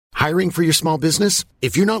Hiring for your small business?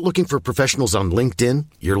 If you're not looking for professionals on LinkedIn,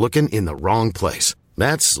 you're looking in the wrong place.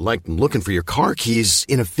 That's like looking for your car keys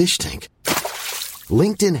in a fish tank.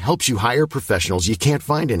 LinkedIn helps you hire professionals you can't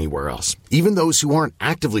find anywhere else, even those who aren't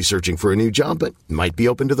actively searching for a new job but might be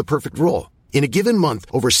open to the perfect role. In a given month,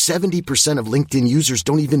 over 70% of LinkedIn users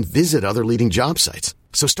don't even visit other leading job sites.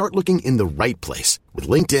 So start looking in the right place. With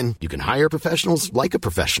LinkedIn, you can hire professionals like a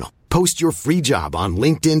professional. Post your free job on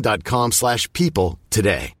linkedin.com/people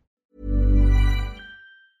today.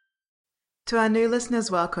 To our new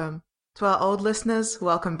listeners, welcome. To our old listeners,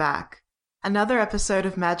 welcome back. Another episode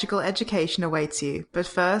of Magical Education awaits you, but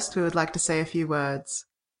first we would like to say a few words.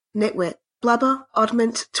 Nitwit, blubber,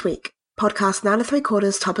 oddment, tweak. Podcast 9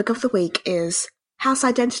 3/4 topic of the week is House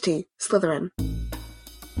Identity, Slytherin.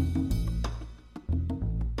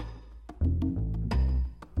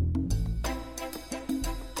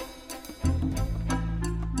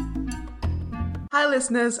 Hi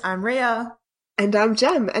listeners, I'm Ria. And I'm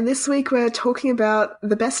Jem, and this week we're talking about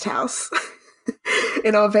the best house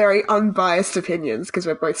in our very unbiased opinions, because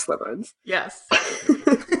we're both Slytherins. Yes.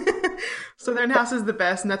 Slytherin House is the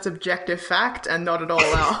best, and that's objective fact, and not at all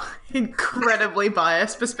our incredibly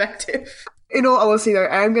biased perspective. In all honesty, though,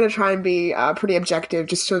 I am going to try and be pretty objective,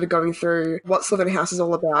 just sort of going through what Slytherin House is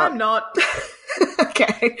all about. I'm not.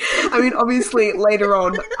 Okay. I mean, obviously, later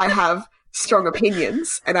on, I have strong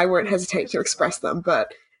opinions, and I won't hesitate to express them,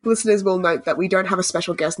 but listeners will note that we don't have a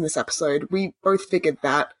special guest in this episode. We both figured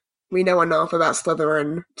that we know enough about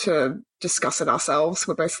Slytherin to discuss it ourselves.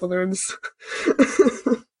 We're both Slytherins.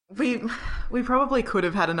 We probably could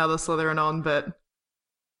have had another Slytherin on, but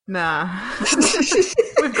nah.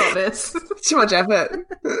 We've got this. Too much effort.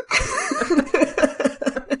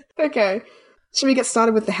 Okay. Should we get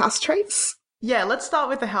started with the house traits? Yeah, let's start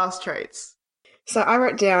with the house traits. So I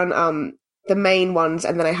wrote down the main ones,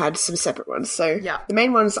 and then I had some separate ones. So yeah. The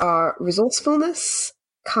main ones are resourcefulness,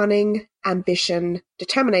 cunning, ambition,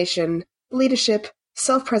 determination, leadership,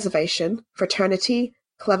 self-preservation, fraternity,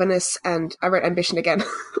 cleverness, and I wrote ambition again.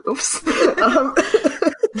 Oops.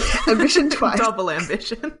 Ambition twice. Double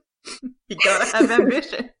ambition. You gotta have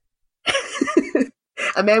ambition.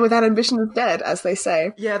 A man without ambition is dead, as they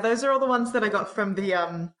say. Yeah, those are all the ones that I got from the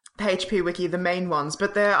HP Wiki, the main ones,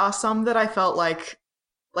 but there are some that I felt like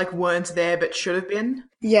weren't there but should have been.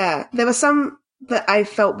 Yeah, there were some that I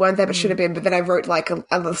felt weren't there but should have been, but then I wrote like a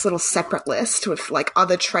little separate list with like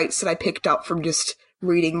other traits that I picked up from just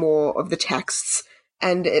reading more of the texts.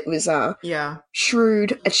 And it was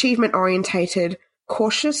shrewd, achievement-orientated,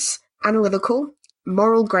 cautious, analytical,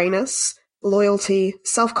 moral greyness, loyalty,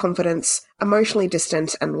 self-confidence, emotionally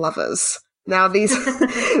distant, and lovers. Now, these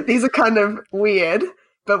are kind of weird,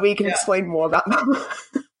 but we can explain more about them.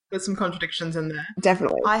 There's some contradictions in there.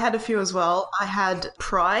 Definitely. I had a few as well. I had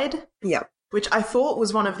pride. Yeah. Which I thought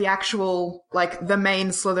was one of the actual, the main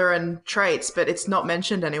Slytherin traits, but it's not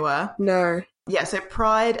mentioned anywhere. No. Yeah, so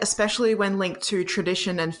pride, especially when linked to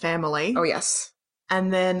tradition and family. Oh, yes.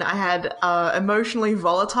 And then I had emotionally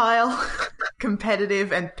volatile,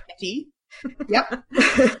 competitive, and petty. Yep.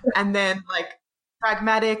 And then,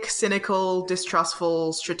 pragmatic, cynical,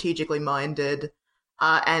 distrustful, strategically minded,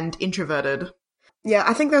 and introverted. Yeah,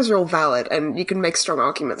 I think those are all valid, and you can make strong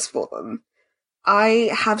arguments for them.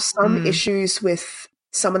 I have some issues with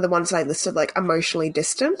some of the ones I listed, like emotionally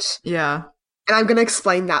distant. Yeah. And I'm going to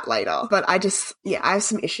explain that later, but I have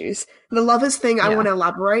some issues. The lovers thing, I want to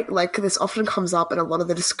elaborate. This often comes up in a lot of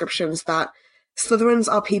the descriptions that Slytherins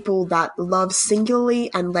are people that love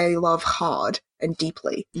singularly and they love hard and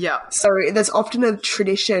deeply. Yeah. So there's often a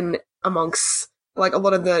tradition amongst, a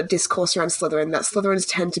lot of the discourse around Slytherin that Slytherins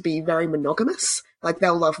tend to be very monogamous.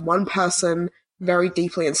 They'll love one person very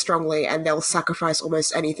deeply and strongly, and they'll sacrifice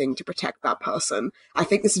almost anything to protect that person. I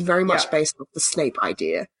think this is very much based off the Snape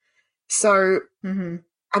idea. So,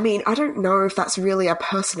 I mean, I don't know if that's really a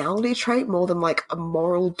personality trait more than, a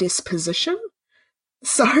moral disposition.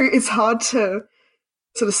 So it's hard to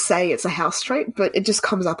sort of say it's a house trait, but it just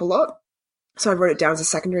comes up a lot. So I wrote it down as a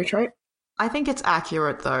secondary trait. I think it's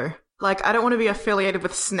accurate, though. I don't want to be affiliated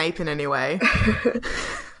with Snape in any way.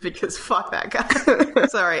 Because fuck that guy.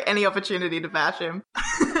 Sorry, any opportunity to bash him.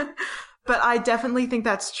 But I definitely think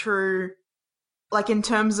that's true. In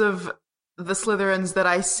terms of the Slytherins that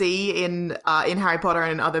I see in Harry Potter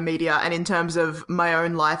and in other media, and in terms of my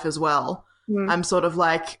own life as well. I'm sort of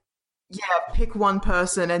pick one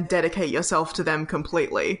person and dedicate yourself to them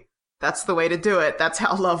completely. That's the way to do it. That's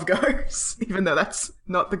how love goes. Even though that's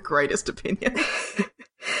not the greatest opinion.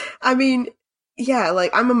 I mean, yeah,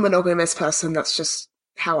 I'm a monogamous person. That's just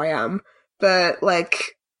how I am. But,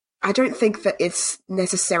 I don't think that it's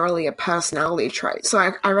necessarily a personality trait. So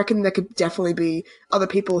I reckon there could definitely be other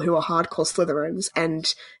people who are hardcore Slytherins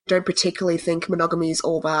and don't particularly think monogamy is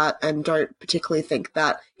all that, and don't particularly think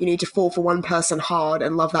that you need to fall for one person hard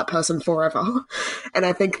and love that person forever. And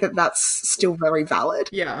I think that that's still very valid.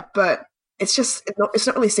 Yeah. But it's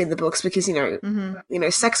not really seen in the books because, you know,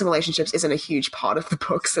 sex and relationships isn't a huge part of the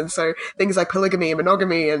books. And so things like polygamy and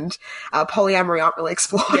monogamy and polyamory aren't really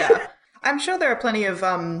explored. Yeah. I'm sure there are plenty of,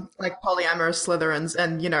 like, polyamorous Slytherins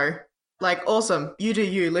and, you know, like, awesome, you do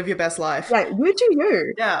you, live your best life. Yeah, you do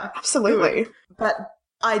you. Yeah. Absolutely. Good. But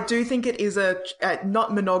I do think it is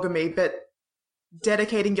not monogamy, but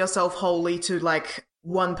dedicating yourself wholly to, like,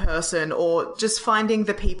 one person, or just finding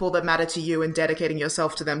the people that matter to you and dedicating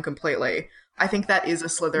yourself to them completely. I think that is a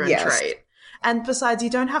Slytherin trait. And besides, you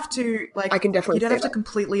don't have to, like, I can definitely you don't have that. to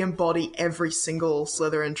completely embody every single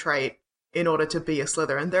Slytherin trait in order to be a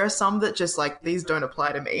Slytherin. There are some that just, like, these don't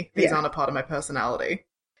apply to me. These aren't a part of my personality.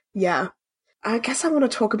 Yeah. I guess I want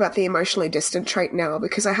to talk about the emotionally distant trait now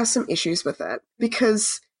because I have some issues with it.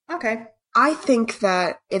 Because I think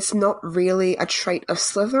that it's not really a trait of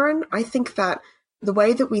Slytherin. I think that the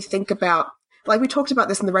way that we think about, like we talked about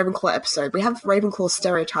this in the Ravenclaw episode, we have Ravenclaw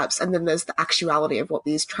stereotypes and then there's the actuality of what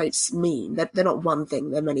these traits mean. They're not one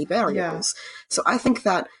thing, they're many variables. Yeah. So I think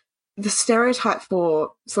that the stereotype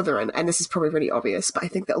for Slytherin, and this is probably really obvious, but I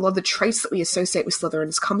think that a lot of the traits that we associate with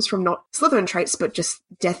Slytherins comes from not Slytherin traits, but just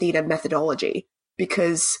Death Eater methodology,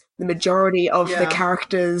 because the majority of the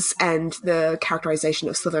characters and the characterization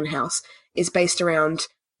of Slytherin House is based around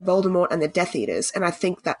Voldemort and the Death Eaters, and I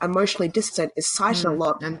think that emotionally distant is cited a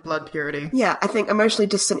lot. And blood purity. Yeah, I think emotionally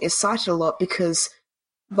distant is cited a lot because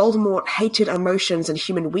Voldemort hated emotions and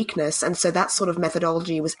human weakness, and so that sort of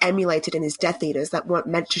methodology was emulated in his Death Eaters that weren't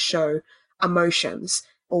meant to show emotions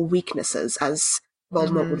or weaknesses, as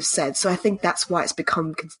Voldemort would have said. So I think that's why it's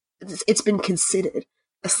been considered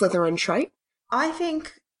a Slytherin trait. I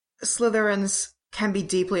think Slytherins can be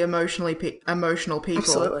deeply emotional people.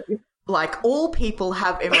 Absolutely. Like, all people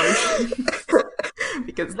have emotions,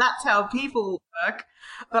 because that's how people work.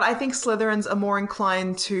 But I think Slytherins are more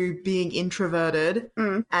inclined to being introverted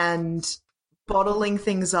and bottling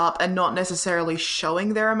things up and not necessarily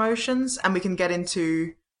showing their emotions. And we can get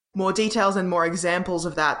into more details and more examples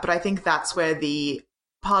of that. But I think that's where the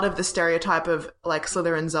part of the stereotype of, like,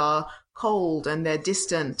 Slytherins are cold and they're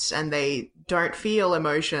distant and they don't feel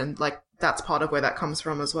emotion, like, that's part of where that comes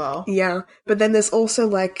from as well. Yeah, but then there's also,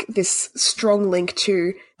 like, this strong link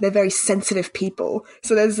to they're very sensitive people.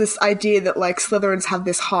 So there's this idea that, like, Slytherins have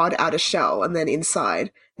this hard outer shell, and then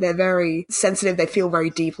inside they're very sensitive, they feel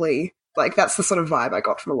very deeply. Like, that's the sort of vibe I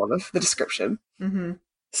got from a lot of the description. Mm-hmm.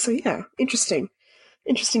 So yeah, interesting.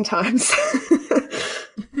 Interesting times.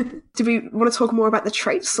 Do we want to talk more about the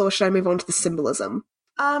traits, or should I move on to the symbolism?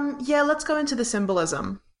 Yeah, let's go into the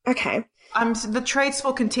symbolism. Okay. The traits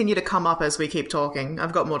will continue to come up as we keep talking.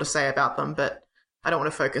 I've got more to say about them, but I don't want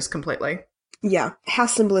to focus completely. Yeah.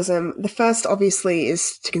 House symbolism. The first, obviously,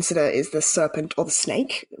 is to consider is the serpent or the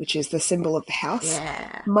snake, which is the symbol of the house.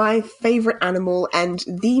 Yeah. My favourite animal and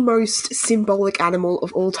the most symbolic animal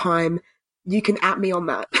of all time. You can at me on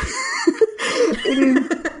that. It is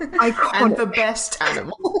iconic. And the best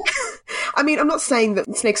animal. I mean, I'm not saying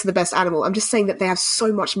that snakes are the best animal. I'm just saying that they have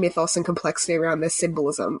so much mythos and complexity around their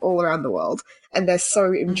symbolism all around the world, and they're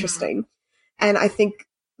so interesting. And I think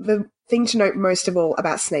the thing to note most of all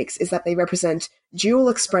about snakes is that they represent dual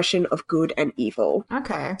expression of good and evil.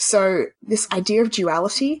 Okay. So this idea of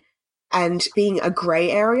duality and being a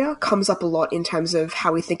grey area comes up a lot in terms of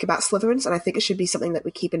how we think about Slytherins, and I think it should be something that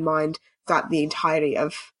we keep in mind throughout the entirety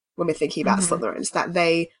of when we're thinking about Slytherins, that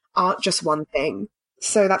they aren't just one thing.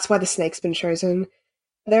 So that's why the snake's been chosen.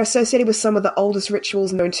 They're associated with some of the oldest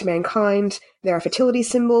rituals known to mankind. They're a fertility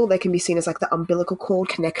symbol. They can be seen as like the umbilical cord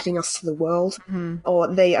connecting us to the world. Or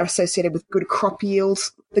they are associated with good crop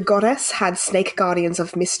yields. The goddess had snake guardians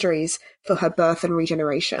of mysteries for her birth and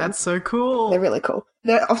regeneration. That's so cool. They're really cool.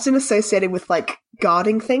 They're often associated with like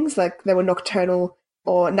guarding things, like they were nocturnal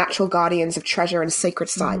or natural guardians of treasure and sacred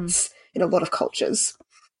sites in a lot of cultures.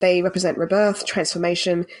 They represent rebirth,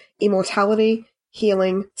 transformation, immortality,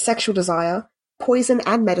 healing, sexual desire, poison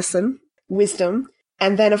and medicine, wisdom,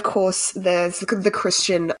 and then, of course, there's the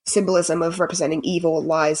Christian symbolism of representing evil,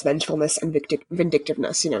 lies, vengefulness, and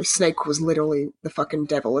vindictiveness. You know, Snake was literally the fucking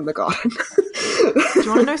devil in the garden. Do you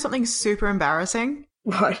want to know something super embarrassing?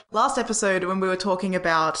 What? Last episode, when we were talking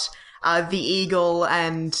about the eagle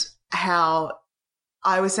and how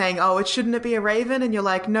I was saying, shouldn't it be a raven? And you're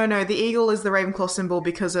like, no, the eagle is the Ravenclaw symbol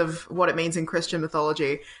because of what it means in Christian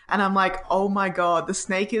mythology. And I'm like, oh my god, the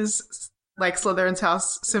snake is like Slytherin's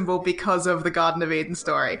house symbol because of the Garden of Eden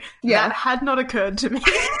story. Yeah. That had not occurred to me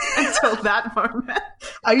until that moment.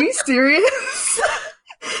 Are you serious?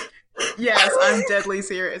 Yes, I'm deadly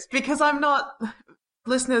serious. Because I'm not...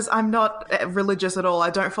 Listeners, I'm not religious at all. I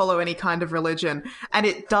don't follow any kind of religion. And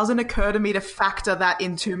it doesn't occur to me to factor that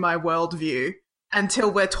into my worldview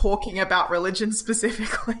until we're talking about religion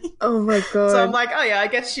specifically. Oh my god. So I'm like, oh yeah, I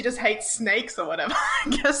guess she just hates snakes or whatever. I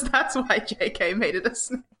guess that's why JK made it a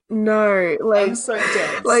snake. No, like, I'm so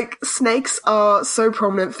dense. like snakes are so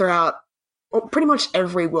prominent throughout pretty much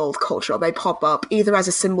every world culture. They pop up either as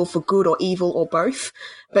a symbol for good or evil or both,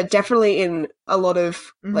 but definitely in a lot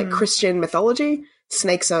of like Christian mythology,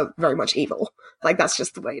 snakes are very much evil. Like that's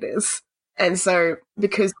just the way it is. And so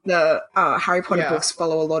because the Harry Potter books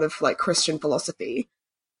follow a lot of like Christian philosophy,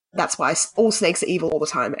 that's why all snakes are evil all the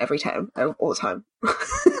time, every time, all the time.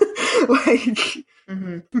 Like...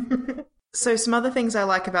 So some other things I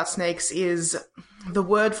like about snakes is, the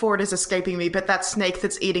word for it is escaping me, but that snake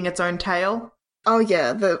that's eating its own tail. Oh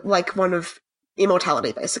yeah, the like one of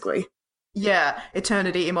immortality, basically. Yeah,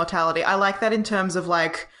 eternity, immortality. I like that in terms of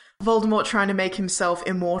like Voldemort trying to make himself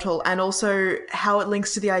immortal, and also how it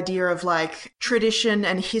links to the idea of like tradition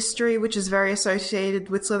and history, which is very associated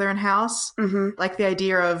with Slytherin House. Like the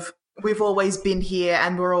idea of we've always been here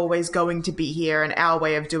and we're always going to be here, and our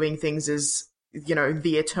way of doing things is, you know,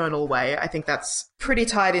 the eternal way. I think that's pretty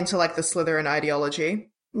tied into like the Slytherin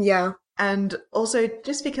ideology. Yeah. And also,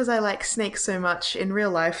 just because I like snakes so much in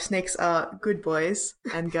real life, snakes are good boys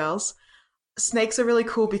and girls. Snakes are really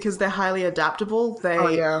cool because they're highly adaptable.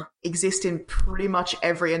 They exist in pretty much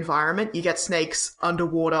every environment. You get snakes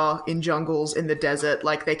underwater, in jungles, in the desert,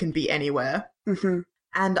 like they can be anywhere.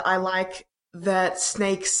 And I like that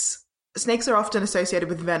snakes are often associated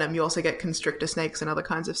with venom. You also get constrictor snakes and other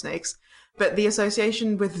kinds of snakes. But the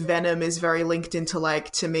association with venom is very linked into,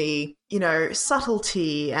 like, to me, you know,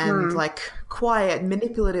 subtlety and, like, quiet,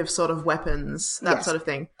 manipulative sort of weapons, that sort of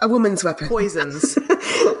thing. A woman's weapon. Poisons.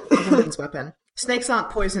 A woman's weapon. Snakes aren't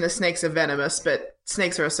poisonous, snakes are venomous, but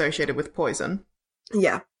snakes are associated with poison.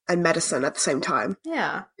 Yeah, and medicine at the same time.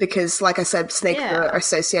 Yeah. Because, like I said, snakes are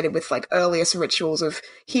associated with, like, earliest rituals of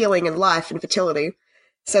healing and life and fertility.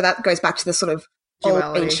 So that goes back to the sort of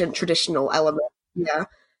old, ancient, traditional element. Yeah.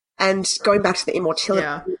 And going back to the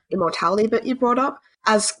immortality bit you brought up,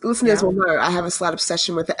 as listeners will know, I have a slight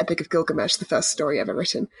obsession with the Epic of Gilgamesh, the first story ever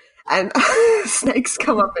written. And snakes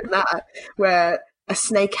come up in that, where a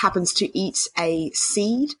snake happens to eat a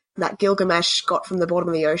seed that Gilgamesh got from the bottom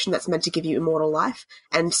of the ocean that's meant to give you immortal life.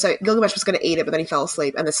 And so Gilgamesh was going to eat it, but then he fell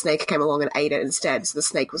asleep, and the snake came along and ate it instead. So the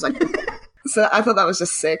snake was like... So I thought that was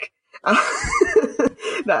just sick.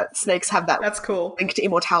 That snakes have that That's cool. link to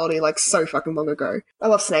immortality like so fucking long ago. I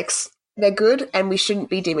love snakes. They're good and we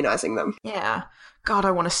shouldn't be demonizing them. Yeah. God,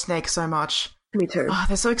 I want a snake so much. Me too. Oh,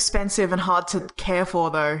 they're so expensive and hard to care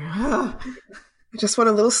for though. I just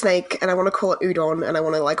want a little snake and I want to call it Udon and I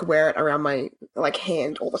want to like wear it around my like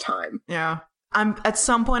hand all the time. Yeah. At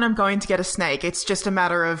some point I'm going to get a snake. It's just a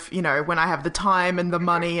matter of, you know, when I have the time and the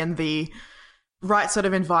money and the right sort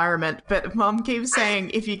of environment. But Mum keeps saying,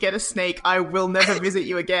 if you get a snake, I will never visit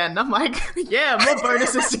you again. I'm like, yeah, more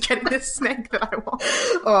bonuses to getting this snake that I want.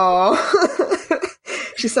 Oh,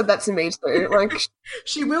 she said that to me too. Like,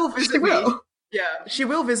 she will visit me. Yeah, she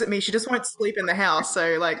will visit me. She just won't sleep in the house.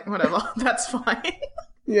 So, like, whatever. That's fine.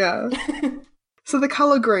 Yeah. So the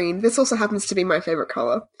colour green, this also happens to be my favourite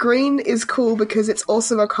colour. Green is cool because it's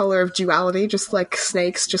also a colour of duality, just like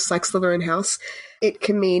snakes, just like Slytherin House. It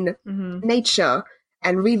can mean nature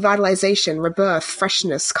and revitalization, rebirth,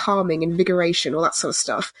 freshness, calming, invigoration, all that sort of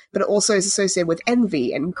stuff. But it also is associated with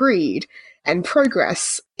envy and greed and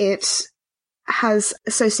progress. It has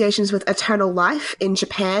associations with eternal life in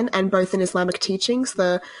Japan and both in Islamic teachings.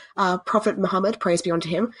 The Prophet Muhammad, praise be unto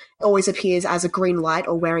him, always appears as a green light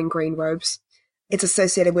or wearing green robes. It's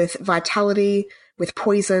associated with vitality, with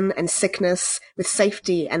poison and sickness, with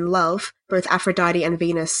safety and love. Both Aphrodite and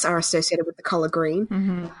Venus are associated with the colour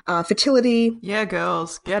green. Fertility. Yeah,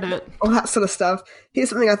 girls, get it. All that sort of stuff. Here's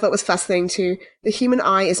something I thought was fascinating too. The human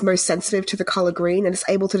eye is most sensitive to the colour green and is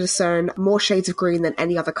able to discern more shades of green than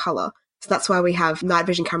any other colour. So that's why we have night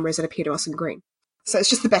vision cameras that appear to us in green. So it's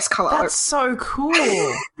just the best colour. That's so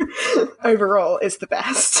cool. Overall, it's the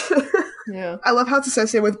best. Yeah. I love how it's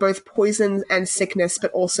associated with both poison and sickness,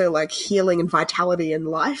 but also like healing and vitality and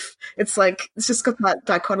life. It's like, it's just got that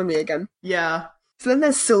dichotomy again. Yeah. So then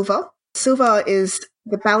there's silver. Silver is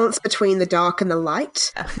the balance between the dark and the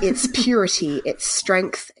light. It's purity, it's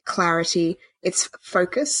strength, clarity, it's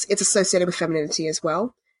focus. It's associated with femininity as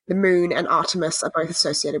well. The moon and Artemis are both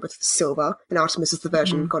associated with silver, and Artemis is the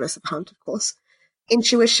virgin goddess of the hunt, of course.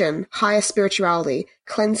 Intuition, higher spirituality.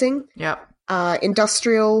 Cleansing, Yep.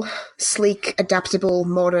 industrial, sleek, adaptable,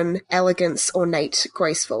 modern, elegance, ornate,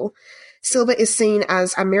 graceful. Silver is seen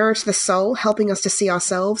as a mirror to the soul, helping us to see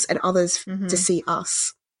ourselves and others to see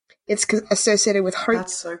us. It's associated with hope,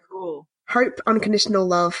 That's so cool. unconditional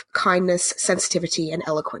love, kindness, sensitivity, and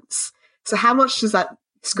eloquence. So how much does that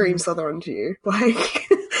scream Slytherin to you? Like,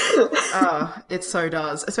 It so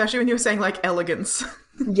does. Especially when you were saying, like, elegance.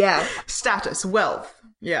 yeah, Status, wealth.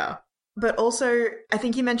 Yeah. But also, I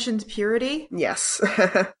think you mentioned purity. yes.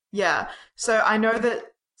 Yeah. So I know that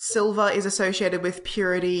silver is associated with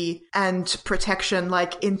purity and protection.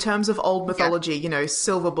 Like, in terms of old mythology, you know,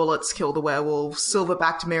 silver bullets kill the werewolf,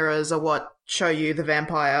 silver-backed mirrors are what show you the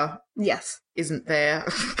vampire Yes. isn't there.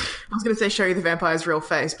 I was going to say show you the vampire's real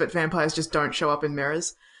face, but vampires just don't show up in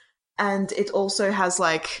mirrors. And it also has,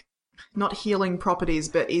 like, not healing properties,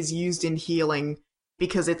 but is used in healing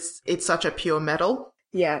because it's such a pure metal.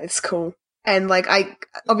 Yeah, it's cool. And, like,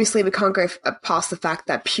 obviously we can't go past the fact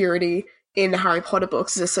that purity in the Harry Potter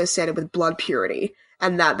books is associated with blood purity,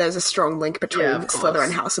 and that there's a strong link between Yeah, of course.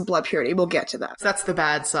 Slytherin House and blood purity. We'll get to that. So that's the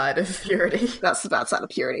bad side of purity. That's the bad side of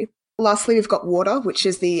purity. Lastly, we've got water, which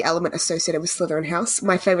is the element associated with Slytherin House.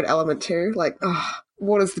 My favourite element too. Like,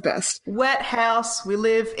 water's the best. Wet house, we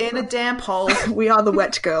live in a damp hole. We are the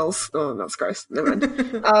wet girls. Oh, that's gross. Never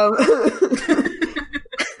mind.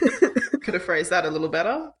 Could have phrased that a little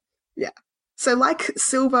better. Yeah. So, like,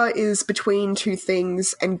 silver is between two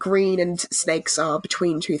things, and green and snakes are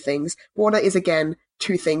between two things, water is, again,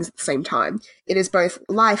 two things at the same time. It is both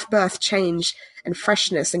life, birth, change, and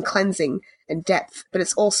freshness, and cleansing, and depth, but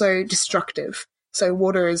it's also destructive. So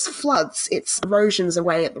water is floods, it's erosions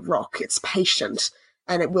away at the rock, it's patient,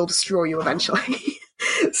 and it will destroy you eventually.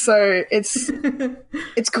 So it's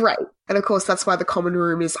great. And of course, that's why the common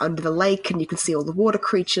room is under the lake, and you can see all the water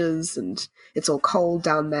creatures, and it's all cold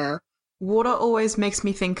down there. Water always makes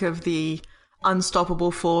me think of the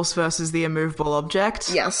unstoppable force versus the immovable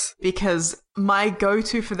object. Yes. Because my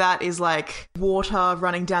go-to for that is, like, water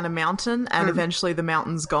running down a mountain and eventually the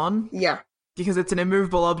mountain's gone. Yeah. Because it's an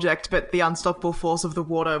immovable object, but the unstoppable force of the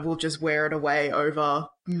water will just wear it away over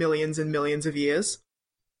millions and millions of years.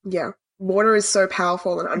 Yeah. Water is so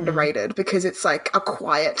powerful and underrated because it's like a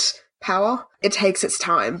quiet power. It takes its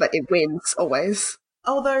time, but it wins always.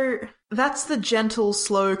 Although, that's the gentle,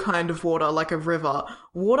 slow kind of water, like a river.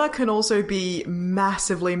 Water can also be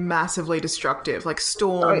massively, massively destructive, like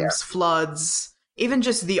storms, floods, even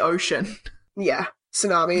just the ocean. Yeah.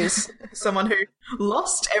 Tsunamis. Someone who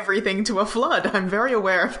lost everything to a flood. I'm very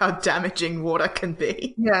aware of how damaging water can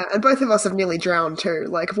be. Yeah, and both of us have nearly drowned too.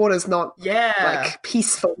 Like, water's not, like,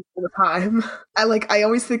 peaceful all the time. I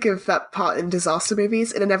always think of that part in disaster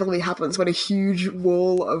movies. It inevitably happens when a huge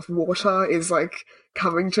wall of water is, like,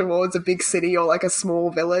 coming towards a big city or, like, a small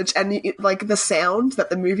village. And, like, the sound that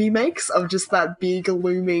the movie makes of just that big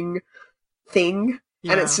looming thing.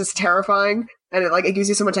 Yeah. And it's just terrifying. And it gives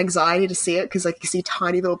you so much anxiety to see it because, like, you see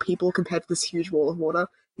tiny little people compared to this huge wall of water.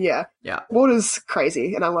 Yeah. Yeah. Water's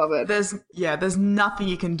crazy and I love it. There's nothing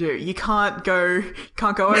you can do. You can't go over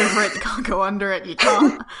it, you can't go under it, you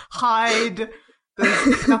can't hide.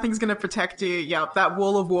 Nothing's going to protect you. Yeah, that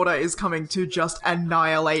wall of water is coming to just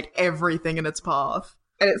annihilate everything in its path.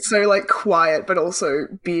 And it's so, like, quiet but also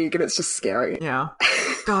big and it's just scary. Yeah.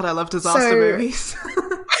 God, I love disaster movies.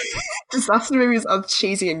 Disaster movies are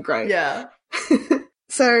cheesy and great. Yeah.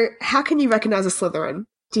 So, how can you recognize a Slytherin?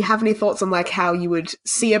 Do you have any thoughts on, like, how you would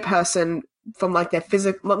see a person from, like, their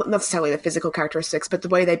physical, not necessarily their physical characteristics, but the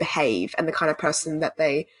way they behave and the kind of person that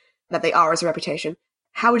they are as a reputation?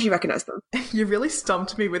 How would you recognize them? You really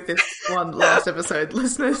stumped me with this one last episode.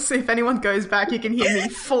 Listeners, if anyone goes back, you can hear me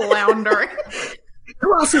floundering.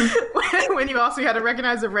 Awesome. When you asked me how to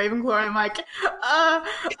recognize a Ravenclaw, I'm like, I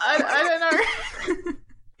don't know.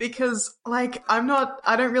 Because, like, I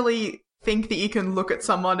don't really think that you can look at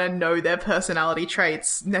someone and know their personality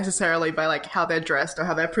traits necessarily by, like, how they're dressed or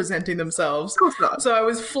how they're presenting themselves. Of course not. So I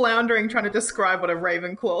was floundering trying to describe what a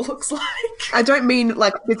Ravenclaw looks like. I don't mean,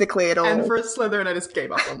 like, physically at all. And for a Slytherin, I just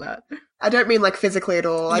gave up on that. I don't mean, like, physically at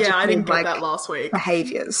all. I didn't get like, that last week.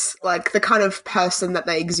 Behaviors. Like, the kind of person that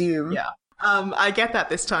they exhume. Yeah. I get that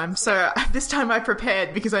this time. So this time I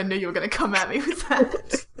prepared because I knew you were going to come at me with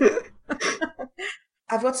that.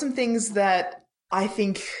 I've got some things that I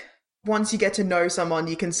think once you get to know someone,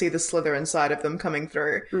 you can see the Slytherin side of them coming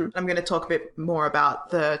through. I'm going to talk a bit more about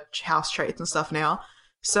the house traits and stuff now.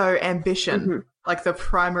 So ambition, like the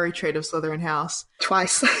primary trait of Slytherin house.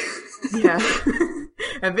 Twice. Yeah.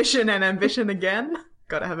 Ambition and ambition again.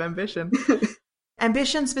 Gotta have ambition.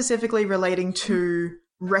 Ambition specifically relating to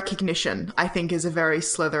recognition, I think, is a very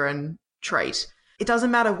Slytherin trait. it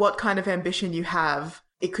doesn't matter what kind of ambition you have.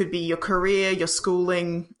 It could be your career, your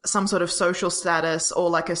schooling, some sort of social status, or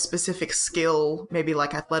like a specific skill, maybe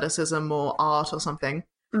like athleticism or art or something.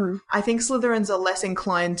 I think Slytherins are less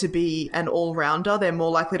inclined to be an all-rounder. They're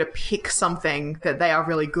more likely to pick something that they are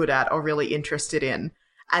really good at or really interested in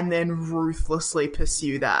and then ruthlessly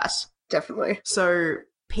pursue that. Definitely. So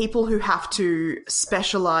people who have to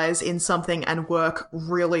specialize in something and work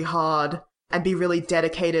really hard and be really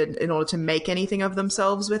dedicated in order to make anything of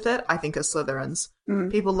themselves with it, I think are Slytherins.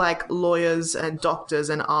 People like lawyers and doctors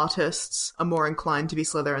and artists are more inclined to be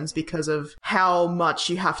Slytherins because of how much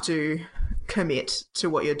you have to commit to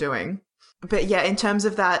what you're doing. But yeah, in terms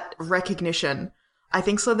of that recognition, I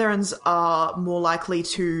think Slytherins are more likely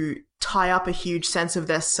to tie up a huge sense of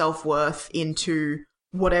their self-worth into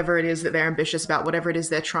whatever it is that they're ambitious about, whatever it is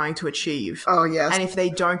they're trying to achieve. Oh, yes. And if they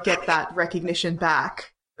don't get that recognition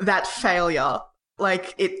back, that failure,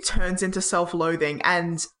 like, it turns into self-loathing.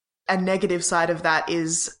 And a negative side of that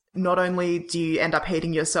is not only do you end up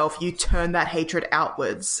hating yourself, you turn that hatred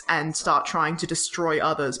outwards and start trying to destroy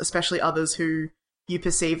others, especially others who you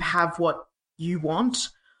perceive have what you want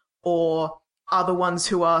or are the ones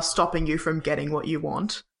who are stopping you from getting what you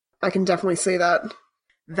want. I can definitely see that.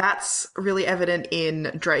 That's really evident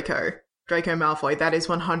in Draco Malfoy. That is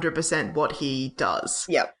 100% what he does.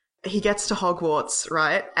 Yep. He gets to Hogwarts,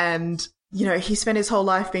 right? And, you know, he spent his whole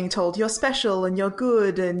life being told, you're special and you're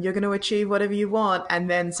good and you're going to achieve whatever you want. And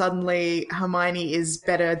then suddenly Hermione is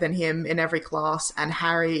better than him in every class and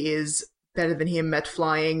Harry is better than him at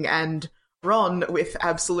flying, and Ron, with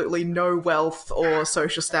absolutely no wealth or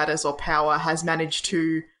social status or power, has managed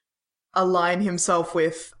to align himself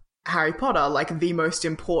with Harry Potter, like the most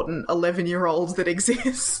important 11-year-old that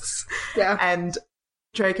exists. Yeah. And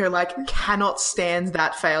Draco, like, cannot stand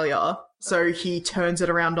that failure, so he turns it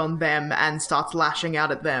around on them and starts lashing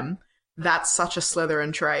out at them. That's such a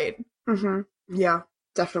Slytherin trait. Yeah,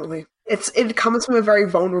 definitely. It comes from a very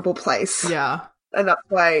vulnerable place. Yeah. And that's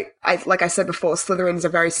why, like I said before, Slytherins are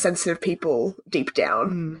very sensitive people deep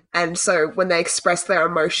down. And so when they express their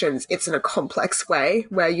emotions, it's in a complex way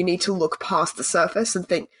where you need to look past the surface and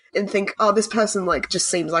think, oh, this person, like, just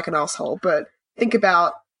seems like an asshole. But think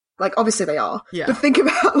about, like, obviously they are. Yeah. But think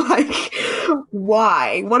about, like,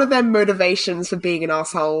 why? What are their motivations for being an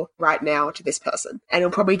asshole right now to this person? And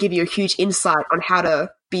it'll probably give you a huge insight on how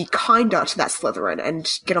to be kinder to that Slytherin and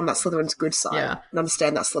get on that Slytherin's good side and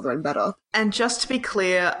understand that Slytherin better. And just to be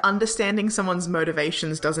clear, understanding someone's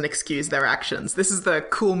motivations doesn't excuse their actions. This is the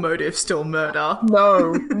cool motive, still murder.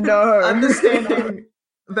 No. Understanding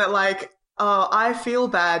that, like, oh, I feel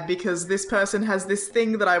bad because this person has this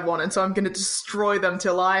thing that I want, and so I'm going to destroy them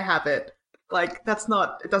till I have it. Like,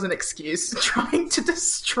 it doesn't excuse trying to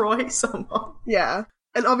destroy someone. Yeah.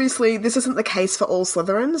 And obviously, this isn't the case for all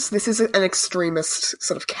Slytherins. This is an extremist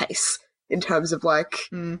sort of case in terms of, like,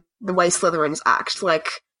 the way Slytherins act. Like,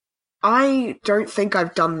 I don't think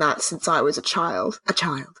I've done that since I was a child.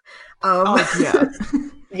 Yeah.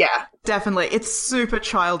 Yeah. Definitely. It's super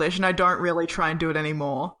childish, and I don't really try and do it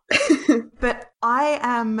anymore. But I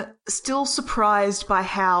am still surprised by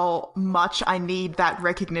how much I need that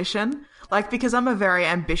recognition. Like, because I'm a very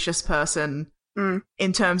ambitious person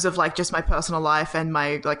in terms of, like, just my personal life and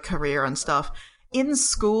my, like, career and stuff. In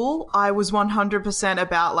school, I was 100%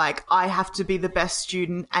 about, like, I have to be the best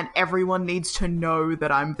student and everyone needs to know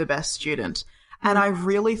that I'm the best student. And I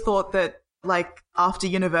really thought that, like, after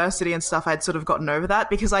university and stuff, I'd sort of gotten over that,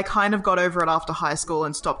 because I kind of got over it after high school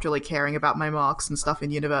and stopped really caring about my marks and stuff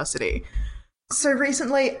in university. So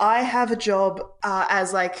recently, I have a job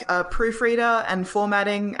as, like, a proofreader and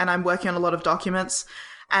formatting, and I'm working on a lot of documents.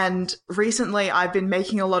 And recently, I've been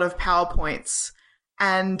making a lot of PowerPoints,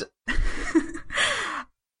 and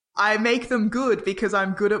I make them good because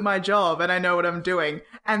I'm good at my job and I know what I'm doing.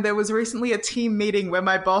 And there was recently a team meeting where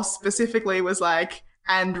my boss specifically was like,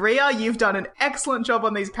 and Ria, you've done an excellent job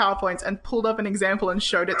on these PowerPoints, and pulled up an example and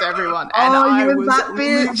showed it to everyone. And I was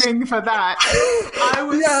living for that. I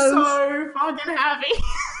was so fucking happy.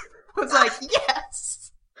 I was like,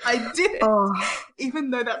 yes, I did it. Even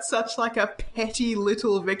though that's such, like, a petty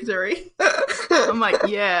little victory. I'm like,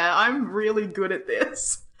 yeah, I'm really good at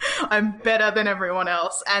this. I'm better than everyone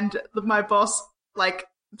else. And my boss, like,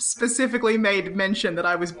 specifically made mention that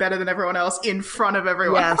I was better than everyone else in front of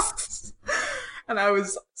everyone else. And I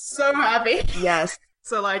was so happy. Yes.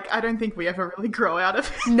 So, like, I don't think we ever really grow out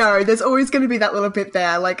of it. No, there's always going to be that little bit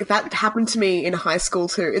there. Like, that happened to me in high school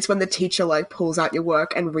too. It's when the teacher, like, pulls out your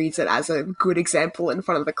work and reads it as a good example in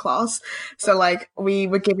front of the class. So, like, we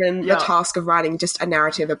were given the task of writing just a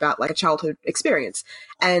narrative about, like, a childhood experience.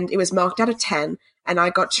 And it was marked out of 10, and I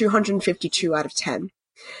got 252 out of 10.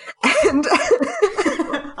 And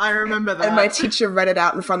I remember that. And my teacher read it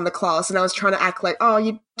out in front of the class, and I was trying to act like, oh,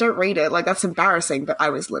 you don't read it. Like, that's embarrassing. But I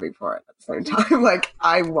was living for it at the same time. Like,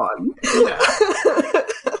 I won.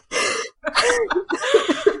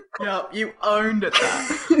 Yep, you owned it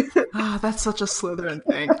that. Ah, that's such a Slytherin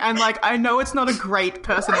thing. And, like, I know it's not a great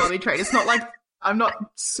personality trait. It's not like I'm not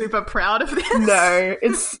super proud of this. No,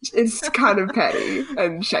 it's kind of petty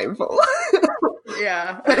and shameful.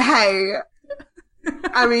 Yeah. But hey,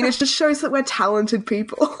 I mean, it just shows that we're talented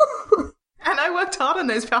people. And I worked hard on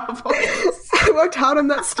those PowerPoints. I worked hard on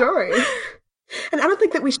that story. And I don't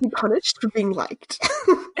think that we should be punished for being liked.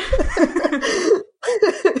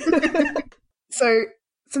 So,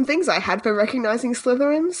 some things I had for recognizing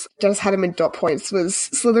Slytherins, just had them in dot points, was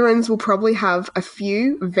Slytherins will probably have a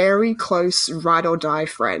few very close ride or die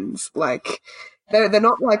friends. Like, they're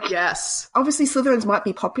not like... Yes. Obviously, Slytherins might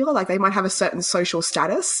be popular, like they might have a certain social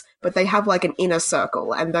status, but they have like an inner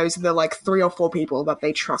circle, and those are the like 3 or 4 people that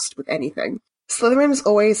they trust with anything. Slytherins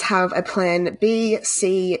always have a plan B,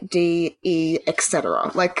 C, D, E,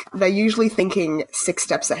 etc. Like, they're usually thinking 6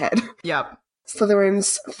 steps ahead. Yep.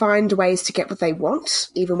 Slytherins find ways to get what they want,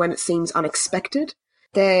 even when it seems unexpected.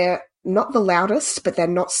 They're not the loudest, but they're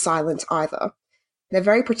not silent either. They're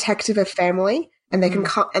very protective of family, and they can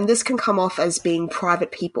and this can come off as being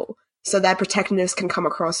private people. So their protectiveness can come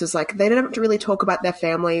across as like, they don't really talk about their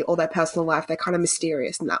family or their personal life. They're kind of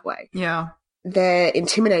mysterious in that way. Yeah. They're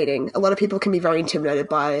intimidating. A lot of people can be very intimidated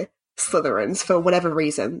by Slytherins for whatever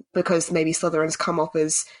reason, because maybe Slytherins come off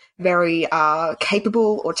as very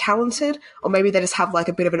capable or talented, or maybe they just have like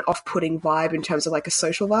a bit of an off-putting vibe in terms of like a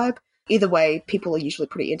social vibe. Either way, people are usually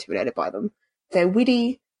pretty intimidated by them. They're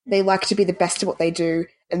witty, they like to be the best at what they do,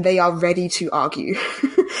 and they are ready to argue.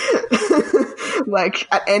 Like,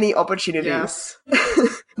 at any opportunity. Yes.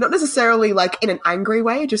 Not necessarily like in an angry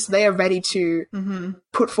way, just they are ready to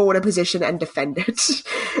put forward a position and defend it.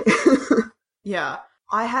 Yeah.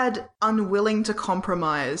 I had unwilling to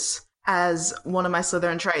compromise as one of my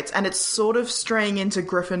Slytherin traits, and it's sort of straying into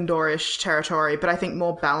Gryffindor-ish territory, but I think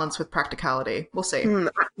more balanced with practicality. We'll see.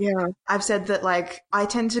 Yeah. I've said that, like, I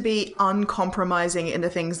tend to be uncompromising in the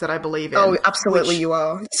things that I believe in. Oh, absolutely you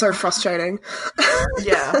are. It's so frustrating.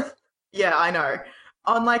 Yeah. Yeah, I know.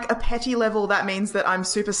 On, like, a petty level, that means that I'm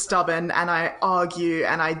super stubborn and I argue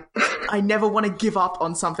and I never want to give up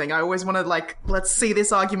on something. I always want to, like, let's see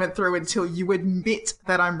this argument through until you admit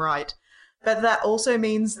that I'm right. But that also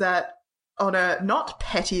means that on a not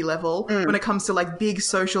petty level, when it comes to, like, big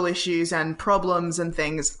social issues and problems and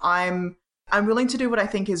things, I'm willing to do what I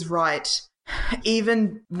think is right,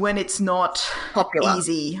 even when it's not Popular.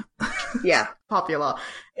 easy. Yeah. Popular.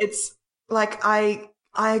 It's, like, I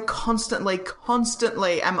constantly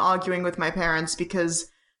am arguing with my parents because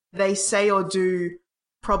they say or do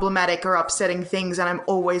problematic or upsetting things, and I'm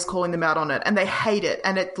always calling them out on it, and they hate it,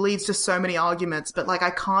 and it leads to so many arguments, but like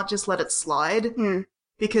I can't just let it slide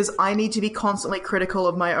because I need to be constantly critical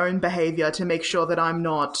of my own behavior to make sure that I'm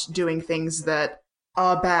not doing things that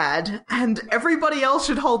are bad, and everybody else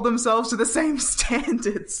should hold themselves to the same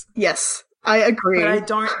standards. Yes, I agree. But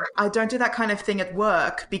I don't do that kind of thing at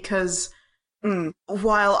work because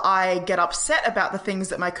while I get upset about the things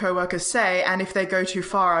that my coworkers say, and if they go too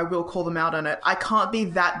far, I will call them out on it, I can't be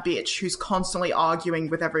that bitch who's constantly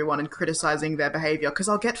arguing with everyone and criticizing their behavior, because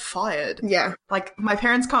I'll get fired. Yeah. Like, my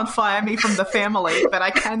parents can't fire me from the family, but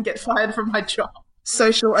I can get fired from my job.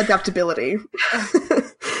 Social adaptability.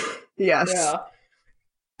 Yes. Yeah.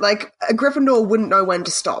 Like, a Gryffindor wouldn't know when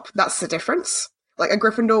to stop. That's the difference. Like, a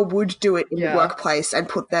Gryffindor would do it in the workplace and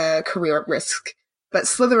put their career at risk. But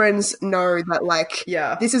Slytherins know that, like,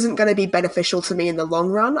 this isn't going to be beneficial to me in the long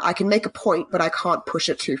run. I can make a point, but I can't push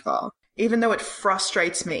it too far. Even though it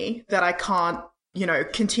frustrates me that I can't, you know,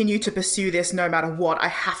 continue to pursue this no matter what, I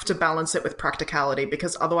have to balance it with practicality,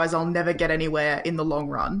 because otherwise I'll never get anywhere in the long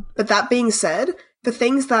run. But that being said, the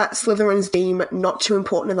things that Slytherins deem not too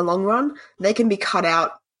important in the long run, they can be cut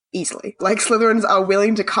out easily. Like, Slytherins are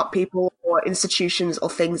willing to cut people or institutions or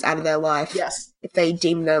things out of their life if they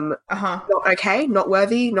deem them not okay, not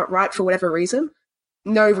worthy, not right for whatever reason.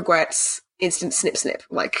 No regrets, instant snip snip.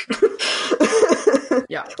 Like,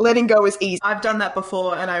 letting go is easy. I've done that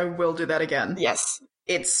before and I will do that again. Yes.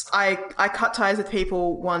 It's, I cut ties with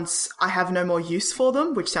people once I have no more use for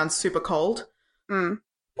them, which sounds super cold.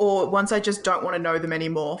 Or once I just don't want to know them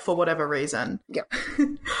anymore for whatever reason. Yep.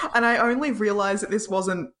 And I only realized that this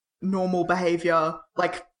wasn't normal behavior,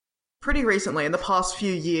 like, pretty recently, in the past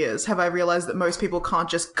few years, have I realized that most people can't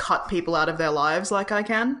just cut people out of their lives like I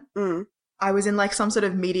can. I was in, like, some sort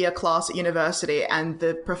of media class at university, and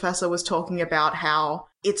the professor was talking about how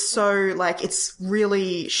it's so, like, it's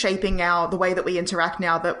really shaping the way that we interact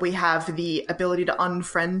now, that we have the ability to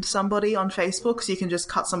unfriend somebody on Facebook, so you can just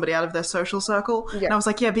cut somebody out of their social circle. Yeah. And I was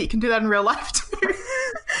like, yeah, but you can do that in real life too.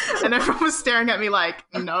 And everyone was staring at me like,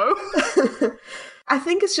 no. I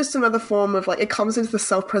think it's just another form of, like, it comes into the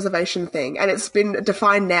self-preservation thing, and it's been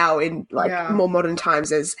defined now in, like, more modern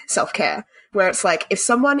times as self-care, where it's like, if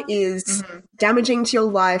someone is damaging to your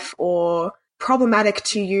life or problematic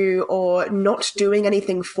to you or not doing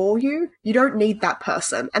anything for you, you don't need that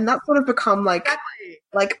person. And that's sort of become, like,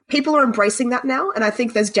 like, people are embracing that now, and I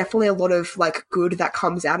think there's definitely a lot of, like, good that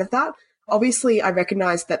comes out of that. Obviously, I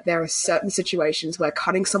recognize that there are certain situations where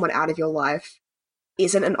cutting someone out of your life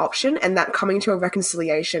isn't an option, and that coming to a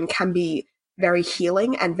reconciliation can be very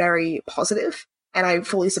healing and very positive, and I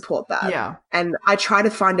fully support that. Yeah. And I try to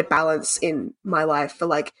find a balance in my life for,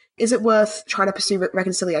 like, is it worth trying to pursue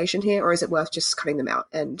reconciliation here, or is it worth just cutting them out?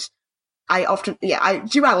 And I often,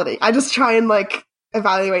 duality. I just try and, like,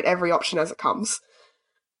 evaluate every option as it comes.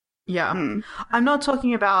 Yeah. I'm not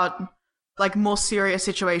talking about, like, more serious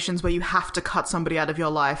situations where you have to cut somebody out of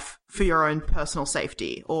your life for your own personal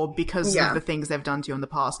safety or because of the things they've done to you in the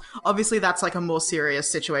past. Obviously, that's, like, a more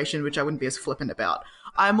serious situation, which I wouldn't be as flippant about.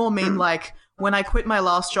 I more mean, like, when I quit my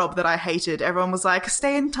last job that I hated, everyone was like,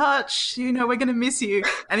 stay in touch, you know, we're going to miss you.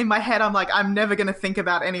 And in my head, I'm like, I'm never going to think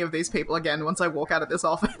about any of these people again once I walk out of this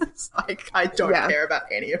office. Like, I don't care about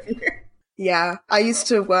any of you. Yeah. I used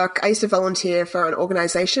to volunteer for an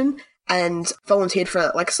organization and volunteered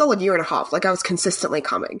for, like, a solid year and a half. Like, I was consistently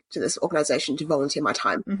coming to this organization to volunteer my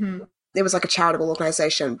time. It was like a charitable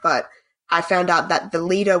organization, but I found out that the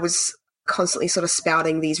leader was constantly sort of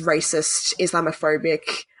spouting these racist,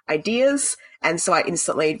 Islamophobic ideas, and so I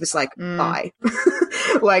instantly was like, bye.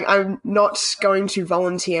 Like, I'm not going to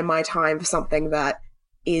volunteer my time for something that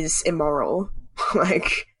is immoral.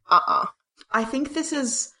 Like, I think this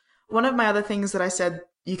is one of my other things that I said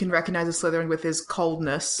you can recognize a Slytherin with is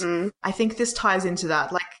coldness. I think this ties into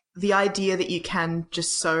that. Like, the idea that you can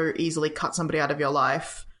just so easily cut somebody out of your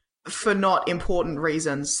life for not important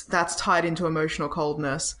reasons, that's tied into emotional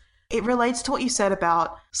coldness. It relates to what you said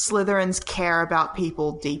about Slytherins care about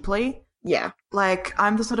people deeply. Yeah. Like,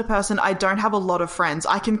 I'm the sort of person, I don't have a lot of friends.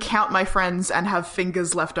 I can count my friends and have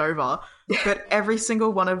fingers left over. But every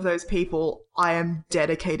single one of those people I am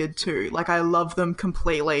dedicated to. Like, I love them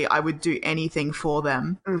completely. I would do anything for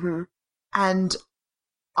them. And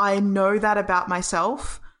I know that about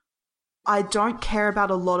myself. I don't care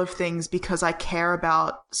about a lot of things because I care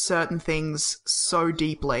about certain things so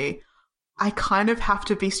deeply. I kind of have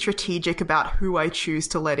to be strategic about who I choose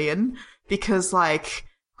to let in because, like,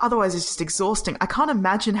 otherwise it's just exhausting. I can't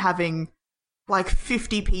imagine having, like,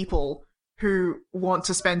 50 people who want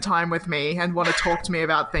to spend time with me and want to talk to me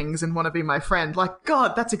about things and want to be my friend. Like,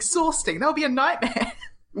 God, that's exhausting. That would be a nightmare.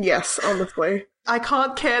 Yes, honestly. I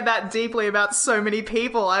can't care that deeply about so many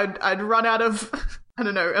people. I'd run out of, I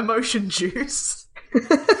don't know, emotion juice.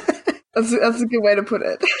 That's a good way to put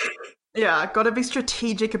it. Yeah, got to be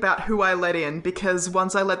strategic about who I let in because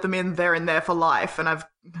once I let them in, they're in there for life and I've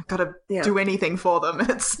got to do anything for them.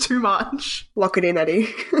 It's too much. Lock it in, Eddie.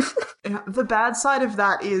 The bad side of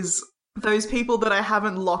that is those people that I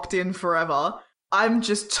haven't locked in forever, I'm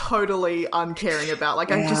just totally uncaring about.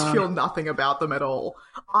 Like, I just feel nothing about them at all.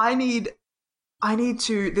 I need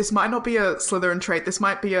to, this might not be a Slytherin trait, this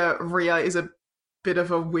might be Rhea is a bit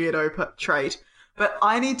of a weirdo trait, but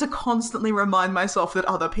I need to constantly remind myself that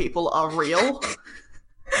other people are real,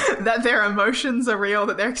 that their emotions are real,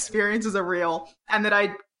 that their experiences are real, and that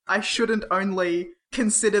I shouldn't only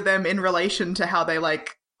consider them in relation to how they,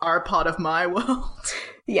 like, are a part of my world.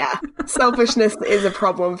 Yeah. Selfishness is a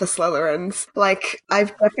problem for Slytherins. Like,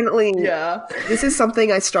 I've definitely... Yeah. This is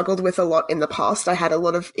something I struggled with a lot in the past. I had a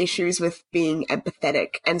lot of issues with being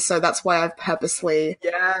empathetic, and so that's why I've purposely...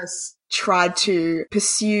 tried to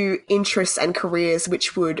pursue interests and careers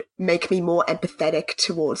which would make me more empathetic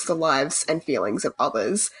towards the lives and feelings of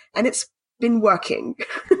others. And it's been working.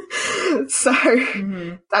 So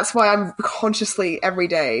that's why I'm consciously every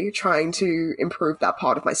day trying to improve that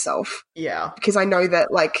part of myself. Yeah. Because I know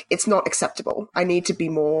that, like, it's not acceptable. I need to be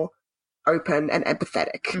more open and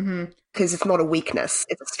empathetic. Because it's not a weakness,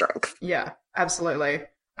 it's a strength. Yeah, absolutely.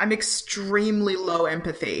 I'm extremely low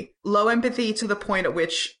empathy. Low empathy to the point at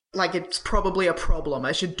which, like, it's probably a problem.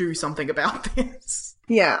 I should do something about this.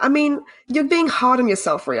 Yeah, I mean, you're being hard on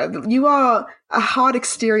yourself, Rhea. You are a hard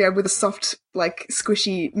exterior with a soft, like,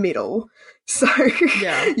 squishy middle. So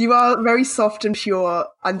you are very soft and pure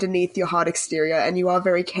underneath your hard exterior, and you are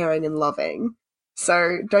very caring and loving.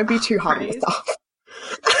 So don't be too hard on yourself.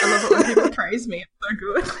 I love it when people praise me. It's so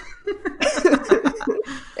good.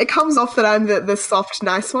 It comes off that I'm the soft,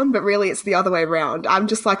 nice one, but really it's the other way around. I'm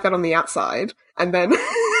just like that on the outside, and then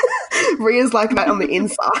Ria's like that on the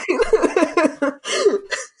inside.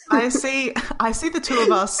 I see the two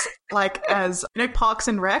of us like as, Parks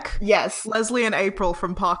and Rec? Yes. Leslie and April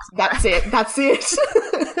from Parks and Rec. That's it.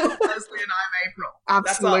 Leslie and I'm April.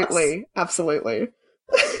 Absolutely.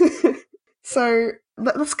 So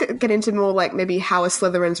let's get into more like maybe how a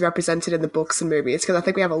Slytherin's represented in the books and movies, because I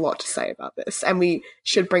think we have a lot to say about this, and we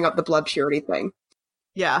should bring up the blood purity thing.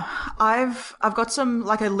 Yeah, I've got some,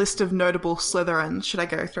 like, a list of notable Slytherins. Should I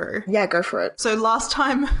go through? Yeah, go for it. So last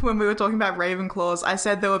time when we were talking about Ravenclaws, I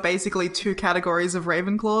said there were basically two categories of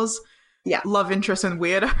Ravenclaws. Yeah. Love interest and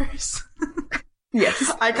weirdos.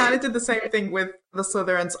 Yes. I kind of did the same thing with the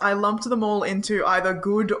Slytherins. I lumped them all into either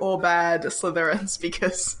good or bad Slytherins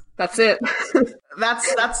because... That's it.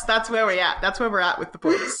 That's where we're at. That's where we're at with the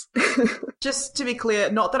books. Just to be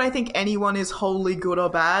clear, not that I think anyone is wholly good or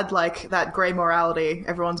bad, like that grey morality.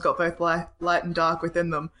 Everyone's got both light and dark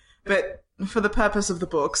within them. But for the purpose of the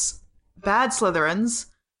books, bad Slytherins,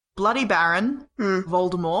 Bloody Baron,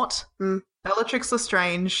 Voldemort, Bellatrix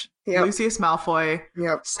Lestrange, Lucius Malfoy,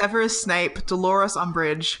 Severus Snape, Dolores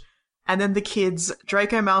Umbridge, and then the kids,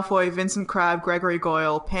 Draco Malfoy, Vincent Crabbe, Gregory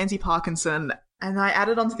Goyle, Pansy Parkinson, and I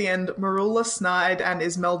added onto the end Marilla Snide and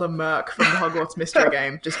Ismelda Merck from the Hogwarts Mystery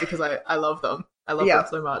Game, just because I love them. I love them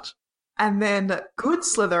so much. And then good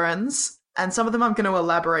Slytherins, and some of them I'm going to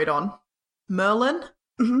elaborate on. Merlin.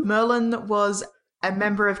 Mm-hmm. Merlin was a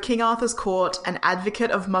member of King Arthur's court, an advocate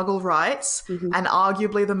of Muggle rights, and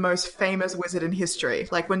arguably the most famous wizard in history.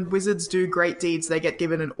 Like, when wizards do great deeds, they get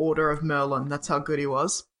given an Order of Merlin. That's how good he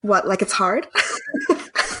was. What, like it's hard?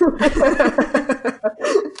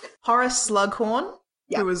 Horace Slughorn,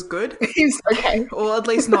 who was good. He's okay. Or at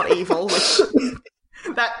least not evil, which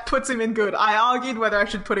that puts him in good. I argued whether I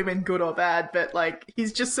should put him in good or bad, but, like,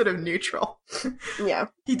 he's just sort of neutral. Yeah.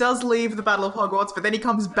 He does leave the Battle of Hogwarts, but then he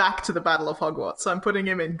comes back to the Battle of Hogwarts, so I'm putting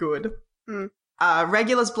him in good.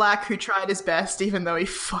 Regulus Black, who tried his best, even though he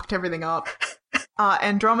fucked everything up.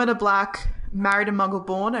 Andromeda Black married a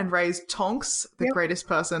Muggle-born and raised Tonks, the greatest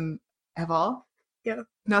person ever. Yeah.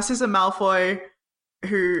 Narcissa Malfoy,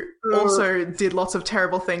 who also did lots of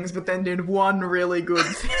terrible things, but then did one really good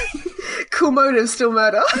thing. Cool motive, still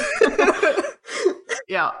murder.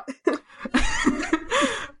 Yeah.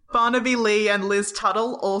 Barnaby Lee and Liz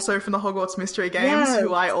Tuttle, also from the Hogwarts Mystery Games,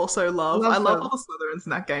 who I also love. I love all the Slytherins in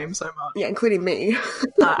that game so much. Yeah, including me.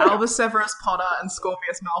 Albus Severus Potter and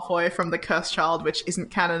Scorpius Malfoy from The Cursed Child, which isn't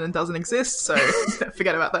canon and doesn't exist, so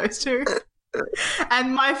forget about those two.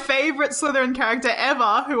 And my favourite Slytherin character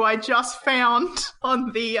ever, who I just found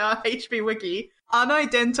on the HB Wiki,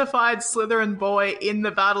 unidentified Slytherin boy in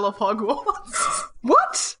the Battle of Hogwarts.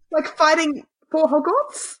 What? Like fighting for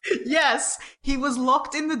Hogwarts? Yes, he was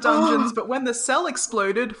locked in the dungeons, but when the cell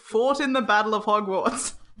exploded, fought in the Battle of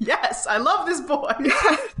Hogwarts. Yes, I love this boy.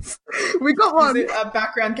 Yes, we got one. He's a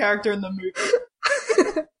background character in the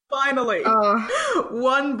movie. Finally,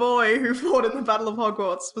 one boy who fought in the Battle of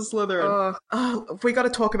Hogwarts for Slytherin. We got to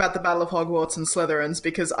talk about the Battle of Hogwarts and Slytherins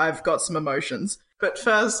because I've got some emotions. But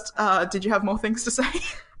first, did you have more things to say?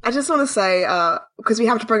 I just want to say, because we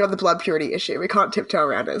have to bring up the blood purity issue. We can't tiptoe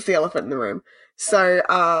around it. It's the elephant in the room. So,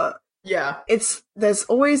 there's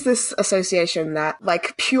always this association that,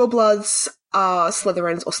 like, purebloods are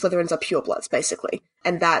Slytherins or Slytherins are purebloods, basically.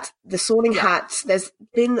 And that the Sorting Hat, there's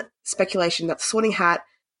been speculation that the Sorting Hat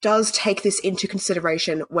does take this into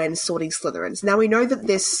consideration when sorting Slytherins. Now, we know that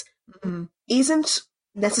this isn't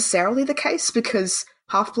necessarily the case because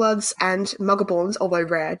Half-Bloods and Muggleborns, although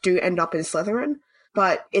rare, do end up in Slytherin,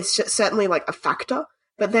 but it's just certainly, like, a factor.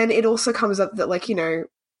 But then it also comes up that, like, you know,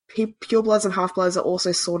 Purebloods and Half-Bloods are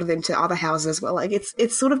also sorted into other houses as well. Like,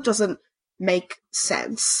 it sort of doesn't make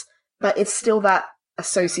sense, but it's still that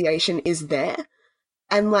association is there.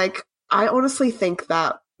 And, like, I honestly think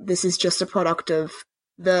that this is just a product of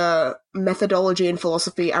the methodology and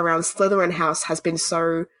philosophy around Slytherin House has been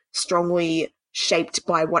so strongly shaped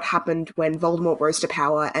by what happened when Voldemort rose to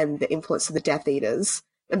power and the influence of the Death Eaters.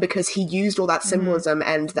 And because he used all that symbolism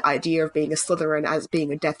and the idea of being a Slytherin as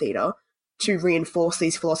being a Death Eater to reinforce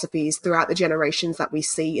these philosophies throughout the generations that we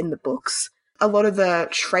see in the books. A lot of the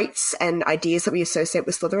traits and ideas that we associate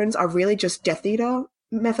with Slytherins are really just Death Eater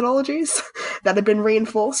methodologies that have been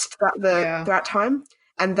reinforced throughout time.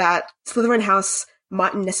 And that Slytherin House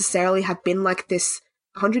mightn't necessarily have been like this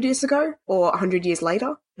 100 years ago or 100 years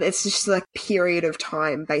later. It's just like a period of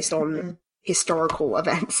time based on historical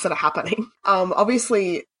events that are happening.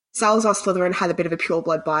 Obviously, Salazar Slytherin had a bit of a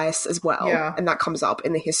pureblood bias as well, and that comes up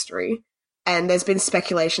in the history. And there's been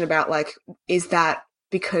speculation about, like, is that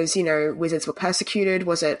because, you know, wizards were persecuted?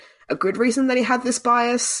 Was it a good reason that he had this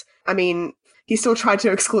bias? I mean, he still tried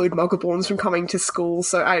to exclude Muggleborns from coming to school,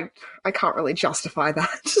 so I can't really justify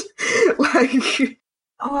that. Like,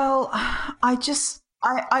 well, I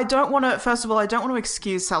don't want to. First of all, I don't want to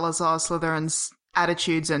excuse Salazar Slytherin's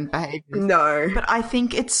attitudes and behaviors. no. But I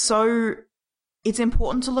think it's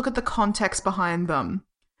important to look at the context behind them.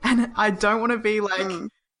 And I don't want to be like,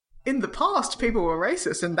 in the past, people were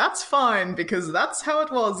racist, and that's fine, because that's how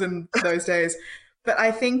it was in those days. But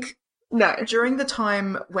I think No. during the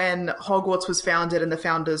time when Hogwarts was founded and the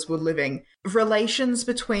founders were living, relations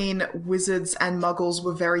between wizards and muggles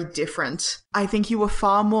were very different. I think you were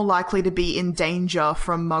far more likely to be in danger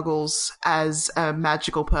from muggles as a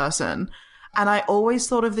magical person. And I always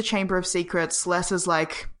thought of the Chamber of Secrets less as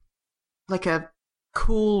like a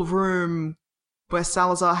cool room where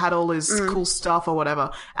Salazar had all his cool stuff or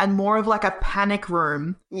whatever, and more of like a panic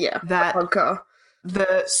room that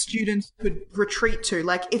the students could retreat to.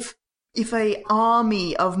 Like if a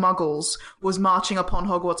army of muggles was marching upon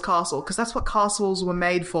Hogwarts Castle, because that's what castles were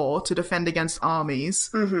made for, to defend against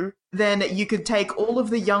armies, then you could take all of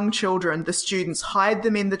the young children, the students, hide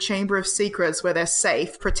them in the Chamber of Secrets where they're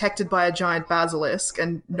safe, protected by a giant basilisk,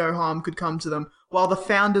 and no harm could come to them, while the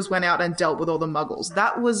founders went out and dealt with all the muggles.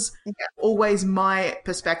 That was always my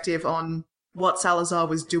perspective on what Salazar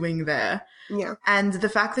was doing there. Yeah. And the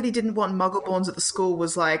fact that he didn't want Muggleborns at the school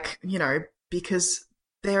was like, you know, because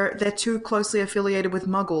they're too closely affiliated with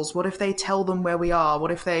muggles. What if they tell them where we are?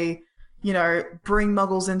 What if they, you know, bring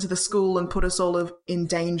muggles into the school and put us all in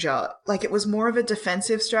danger? Like, it was more of a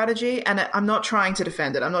defensive strategy, and I'm not trying to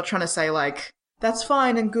defend it. I'm not trying to say, like, that's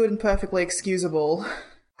fine and good and perfectly excusable.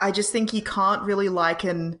 I just think you can't really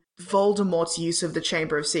liken Voldemort's use of the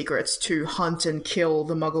Chamber of Secrets to hunt and kill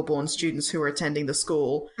the Muggleborn students who are attending the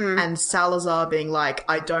school, and Salazar being like,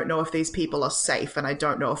 I don't know if these people are safe, and I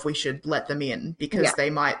don't know if we should let them in, because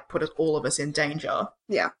they might put all of us in danger.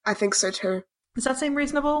 Yeah, I think so too. Does that seem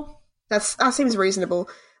reasonable? That seems reasonable.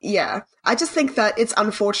 Yeah. I just think that it's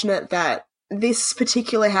unfortunate that this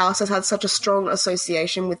particular house has had such a strong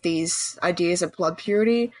association with these ideas of blood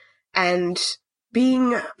purity, and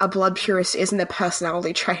being a blood purist isn't a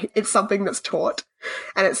personality trait. It's something that's taught,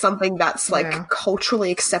 and it's something that's, like,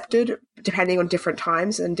 culturally accepted, depending on different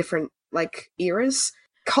times and different, like, eras.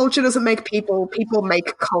 Culture doesn't make people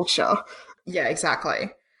make culture. Yeah,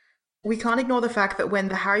 exactly. We can't ignore the fact that when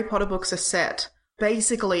the Harry Potter books are set,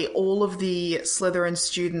 basically all of the Slytherin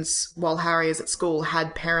students, while Harry is at school,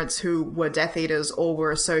 had parents who were Death Eaters or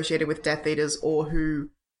were associated with Death Eaters or who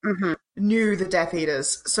knew the Death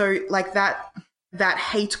Eaters. So, like, that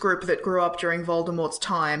hate group that grew up during Voldemort's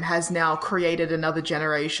time has now created another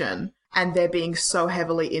generation, and they're being so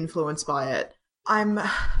heavily influenced by it.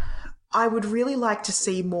 I would really like to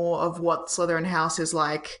see more of what Slytherin House is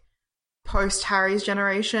like post-Harry's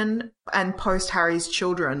generation and post-Harry's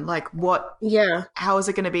children. Like, how is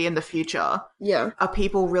it going to be in the future? Yeah. Are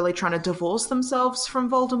people really trying to divorce themselves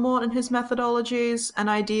from Voldemort and his methodologies and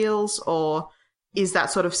ideals, or is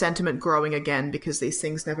that sort of sentiment growing again because these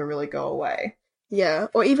things never really go away? Yeah,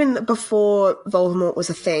 or even before Voldemort was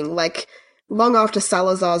a thing, like, long after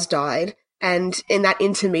Salazar's died, and in that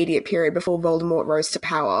intermediate period before Voldemort rose to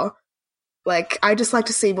power, like, I just like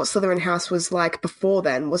to see what Slytherin House was like before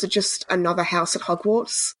then. Was it just another house at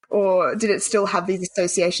Hogwarts? Or did it still have these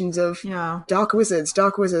associations of dark wizards,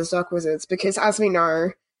 dark wizards, dark wizards? Because as we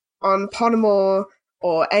know, on Pottermore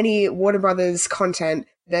or any Warner Brothers content,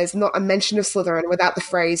 there's not a mention of Slytherin without the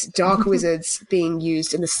phrase dark wizards being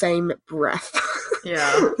used in the same breath.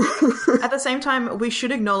 Yeah. At the same time, we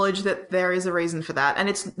should acknowledge that there is a reason for that, and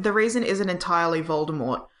the reason isn't entirely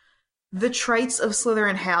Voldemort. The traits of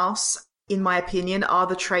Slytherin House, in my opinion, are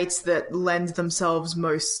the traits that lend themselves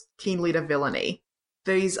most keenly to villainy.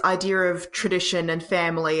 These idea of tradition and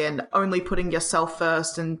family and only putting yourself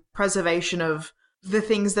first and preservation of the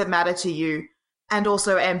things that matter to you, and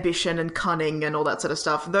also ambition and cunning and all that sort of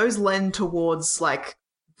stuff, those lend towards, like,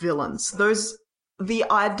 villains. The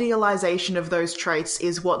idealization of those traits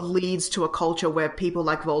is what leads to a culture where people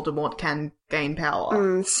like Voldemort can gain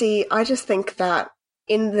power. See, I just think that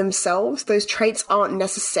in themselves, those traits aren't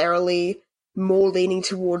necessarily more leaning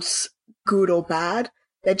towards good or bad.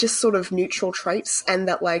 They're just sort of neutral traits, and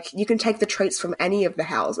that, like, you can take the traits from any of the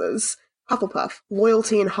houses. Hufflepuff,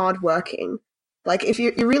 loyalty and hardworking. Like, if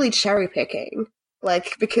you're really cherry-picking,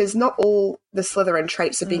 like, because not all the Slytherin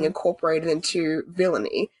traits are being incorporated into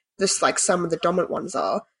villainy, just like some of the dominant ones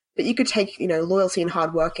are. But you could take, you know, loyalty and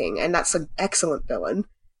hardworking, and that's an excellent villain.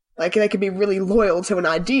 Like, they could be really loyal to an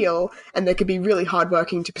ideal, and they could be really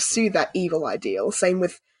hardworking to pursue that evil ideal. Same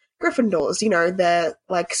with Gryffindors, you know, they're,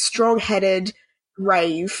 like, strong-headed,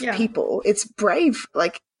 brave people. It's brave,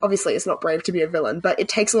 like, obviously it's not brave to be a villain, but it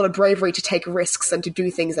takes a lot of bravery to take risks and to do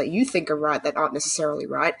things that you think are right that aren't necessarily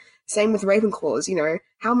right. Same with Ravenclaws, you know.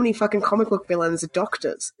 How many fucking comic book villains are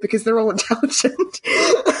doctors? Because they're all intelligent.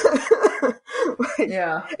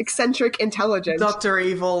 Eccentric intelligent. Dr.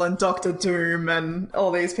 Evil and Dr. Doom and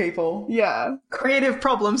all these people. Yeah. Creative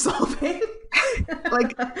problem solving.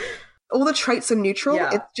 Like, all the traits are neutral.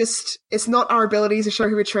 Yeah. It's not our ability to show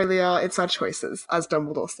who we truly are, it's our choices, as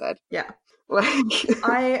Dumbledore said. Yeah.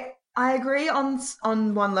 Like, I agree on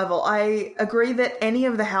one level. I agree that any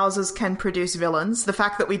of the houses can produce villains. The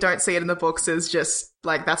fact that we don't see it in the books is just,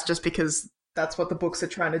 like, that's just because that's what the books are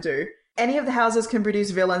trying to do. Any of the houses can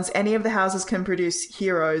produce villains, any of the houses can produce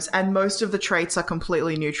heroes, and most of the traits are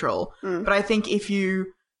completely neutral. But I think if you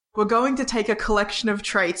were going to take a collection of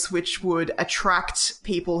traits which would attract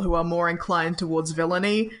people who are more inclined towards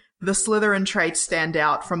villainy, the Slytherin traits stand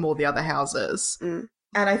out from all the other houses. And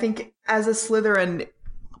I think as a Slytherin,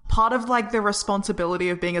 part of, like, the responsibility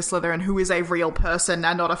of being a Slytherin who is a real person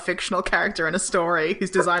and not a fictional character in a story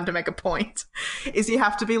who's designed to make a point is you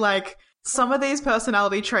have to be like, some of these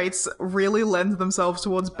personality traits really lend themselves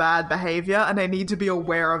towards bad behavior, and I need to be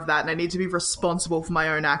aware of that, and I need to be responsible for my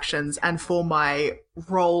own actions and for my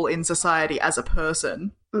role in society as a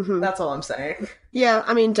person. That's all I'm saying. Yeah,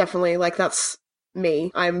 I mean, definitely. Like, that's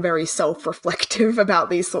me. I'm very self-reflective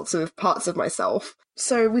about these sorts of parts of myself.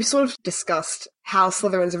 So we've sort of discussed how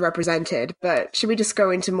Slytherins are represented, but should we just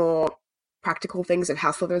go into more practical things of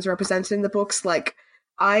how Slytherins are represented in the books? Like,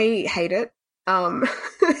 I hate it.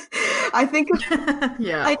 I think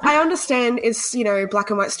I understand it's, you know, black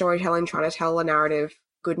and white storytelling trying to tell a narrative,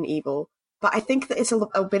 good and evil, but I think that it's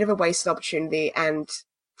a bit of a wasted opportunity, and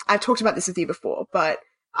I've talked about this with you before, but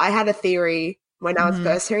I had a theory when I was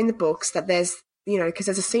first hearing the books that there's, you know, because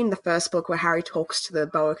there's a scene in the first book where Harry talks to the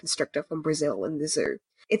boa constrictor from Brazil in the zoo.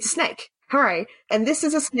 It's a snake. Hooray. And this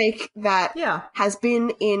is a snake that has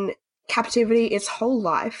been in captivity its whole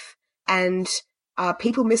life, and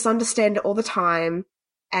people misunderstand it all the time.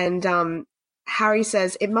 And Harry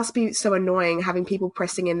says, it must be so annoying having people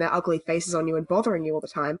pressing in their ugly faces on you and bothering you all the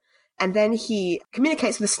time. And then he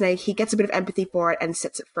communicates with the snake, he gets a bit of empathy for it and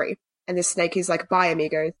sets it free. And this snake is like, bye,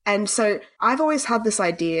 amigo. And so I've always had this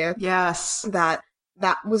idea that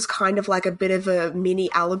was kind of like a bit of a mini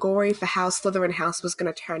allegory for how Slytherin House was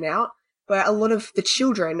going to turn out, where a lot of the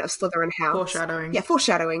children of Slytherin House... Foreshadowing. Yeah,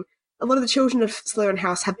 foreshadowing. A lot of the children of Slytherin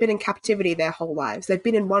House have been in captivity their whole lives. They've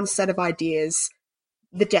been in one set of ideas,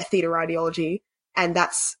 the Death Eater ideology, and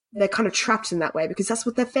they're kind of trapped in that way because that's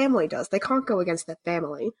what their family does. They can't go against their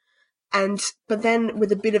family. But then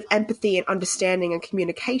with a bit of empathy and understanding and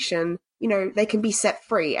communication, you know, they can be set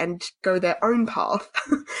free and go their own path.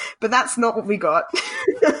 But that's not what we got.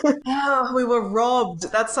 Oh, we were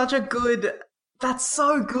robbed. That's so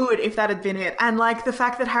good if that had been it. And, like, the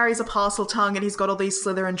fact that Harry's a Parseltongue and he's got all these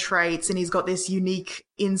Slytherin traits and he's got this unique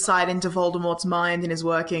insight into Voldemort's mind and his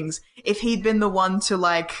workings. If he'd been the one to,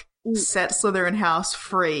 like, set Slytherin House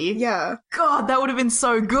free. Yeah. God, that would have been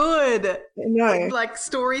so good. No. Like,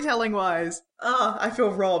 storytelling-wise. I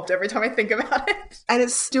feel robbed every time I think about it. And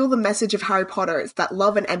it's still the message of Harry Potter. It's that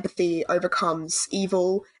love and empathy overcomes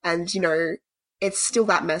evil, and, you know, it's still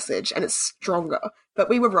that message, and it's stronger. But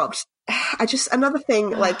we were robbed. Another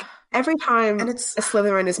thing, like, every time a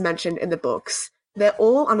Slytherin is mentioned in the books, they're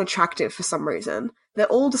all unattractive for some reason. They're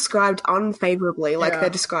all described unfavorably, like they're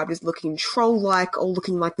described as looking troll-like or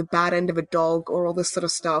looking like the bad end of a dog or all this sort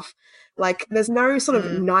of stuff. Like, there's no sort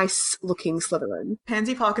of nice-looking Slytherin.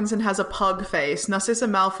 Pansy Parkinson has a pug face. Narcissa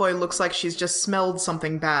Malfoy looks like she's just smelled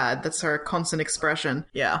something bad. That's her constant expression.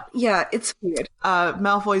 Yeah. Yeah, it's weird.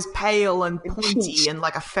 Malfoy's pale and pointy and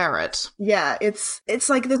like a ferret. Yeah, it's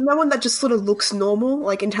like there's no one that just sort of looks normal,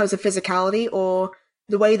 like in terms of physicality or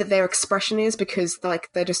the way that their expression is, because like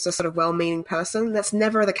they're just a sort of well-meaning person. That's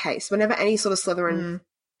never the case. Whenever any sort of Slytherin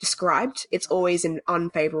described, it's always in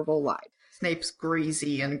unfavorable light. Snape's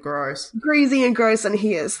greasy and gross. Greasy and gross, and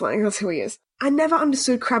he is. Like, that's who he is. I never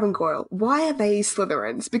understood Crabbe and Goyle. Why are they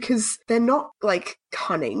Slytherins? Because they're not, like,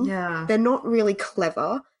 cunning. Yeah. They're not really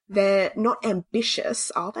clever. They're not ambitious,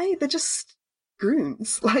 are they? They're just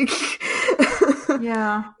goons. Like...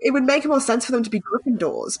 Yeah. It would make more sense for them to be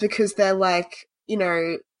Gryffindors, because they're, like... You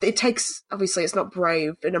know, it takes, obviously it's not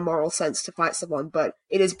brave in a moral sense to fight someone, but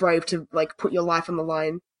it is brave to, like, put your life on the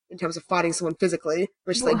line in terms of fighting someone physically,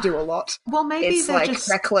 which they do a lot. Well, maybe it's, they're like, just...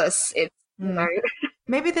 reckless. It's, you know...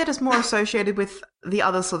 Maybe they're just more associated with the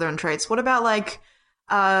other Slytherin traits. What about, like,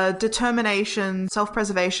 determination,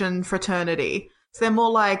 self-preservation, fraternity? So they're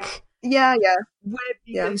more like Yeah, yeah. We're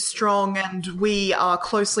big Yeah. and strong, and we are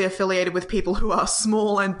closely affiliated with people who are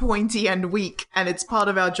small and pointy and weak, and it's part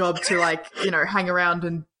of our job to, like, hang around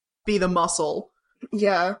and be the muscle.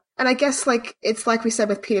 Yeah. And I guess, like, it's like we said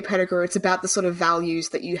with Peter Pettigrew, it's about the sort of values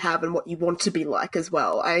that you have and what you want to be like as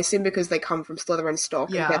well. I assume because they come from Slytherin stock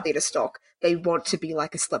Yeah. and Death Eater stock, they want to be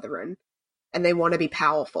like a Slytherin. And they want to be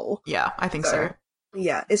powerful. Yeah, I think so.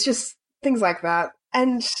 Yeah, it's just things like that.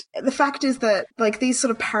 And the fact is that, like, these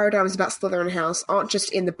sort of paradigms about Slytherin House aren't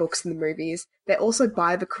just in the books and the movies. They're also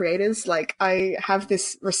by the creators. Like, I have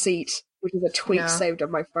this receipt, which is a tweet saved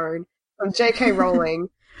on my phone, from J.K. Rowling.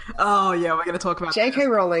 Oh, yeah, we're going to talk about J.K.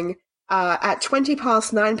 Rowling, at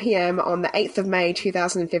 9 p.m. on the 8th of May,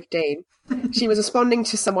 2015, she was responding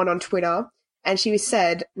to someone on Twitter, and she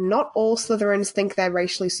said, "Not all Slytherins think they're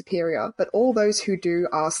racially superior, but all those who do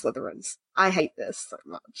are Slytherins." I hate this so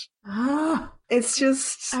much. It's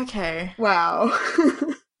just... Okay. Wow.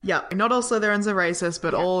 Yeah, not all Slytherins are racist,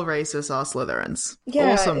 but all racists are Slytherins.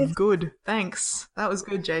 Yeah, awesome. Good. Thanks. That was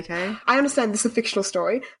good, JK. I understand this is a fictional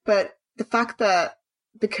story, but the fact that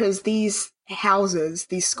because these houses,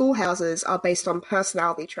 these schoolhouses, are based on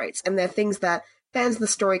personality traits, and they're things that fans of the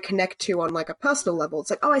story connect to on, like, a personal level. It's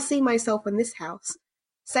like, oh, I see myself in this house.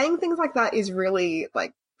 Saying things like that is really,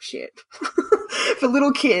 like, shit. For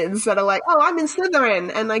little kids that are like, oh, I'm in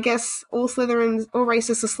Slytherin, and I guess all Slytherins, all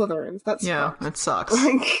racists are Slytherins. That's fucked. It sucks.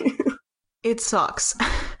 Like... It sucks.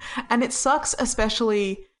 And it sucks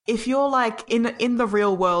especially if you're, like, in the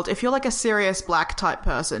real world, if you're, like, a Sirius Black type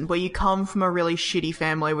person, where you come from a really shitty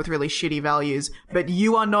family with really shitty values, but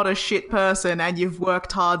you are not a shit person, and you've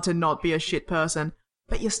worked hard to not be a shit person,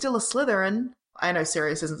 but you're still a Slytherin. I know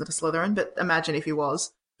Sirius isn't a Slytherin, but imagine if he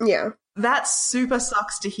was. Yeah. That super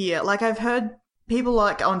sucks to hear. Like, I've heard people,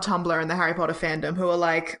 like, on Tumblr in the Harry Potter fandom who are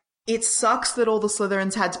like, it sucks that all the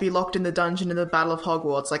Slytherins had to be locked in the dungeon in the Battle of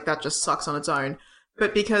Hogwarts. Like, that just sucks on its own.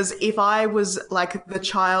 But because if I was, like, the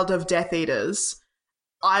child of Death Eaters,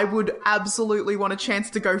 I would absolutely want a chance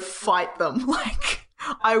to go fight them. Like,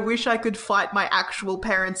 I wish I could fight my actual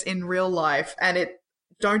parents in real life, and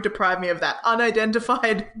don't deprive me of that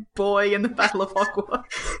unidentified boy in the Battle of Hogwarts.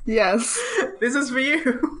 Yes. This is for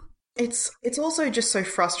you. It's also just so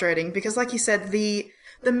frustrating because, like you said, the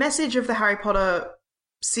message of the Harry Potter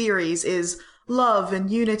series is love and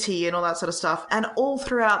unity and all that sort of stuff. And all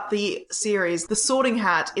throughout the series, the Sorting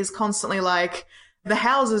Hat is constantly like, the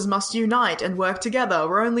houses must unite and work together.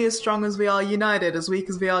 We're only as strong as we are united, as weak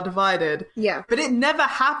as we are divided. Yeah. But it never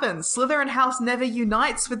happens. Slytherin House never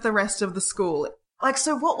unites with the rest of the school. Like,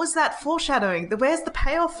 so what was that foreshadowing? Where's the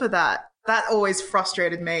payoff for that? That always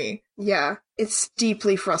frustrated me. Yeah, it's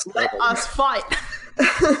deeply frustrating. Let us fight!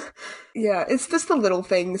 Yeah, it's just the little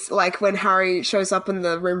things, like when Harry shows up in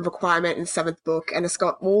the room requirement in 7th book, and it's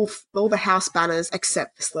got all the house banners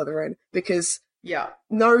except for Slytherin, because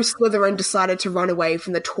no Slytherin decided to run away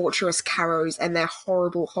from the torturous Carrows and their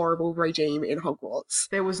horrible, horrible regime in Hogwarts.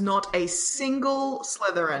 There was not a single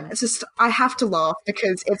Slytherin. It's just, I have to laugh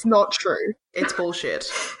because it's not true. It's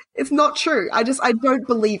bullshit. It's not true. I don't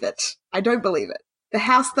believe it. I don't believe it. The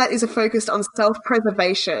house that is focused on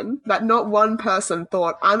self-preservation, that not one person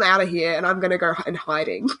thought, I'm out of here and I'm going to go in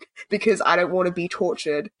hiding because I don't want to be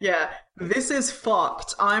tortured. Yeah, this is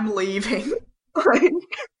fucked. I'm leaving.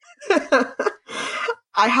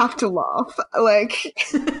 I have to laugh. Like,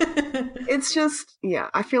 it's just, yeah,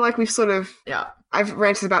 I feel like we've sort of... Yeah. I've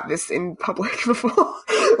ranted about this in public before.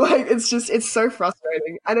 Like, it's so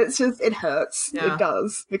frustrating. And it hurts. Yeah. It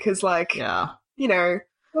does. Because, like, yeah. You know,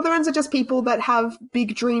 Slytherins are just people that have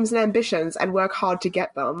big dreams and ambitions and work hard to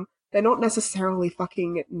get them. They're not necessarily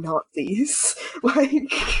fucking Nazis.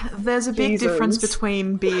 Like, there's a big difference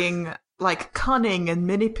between being, like, cunning and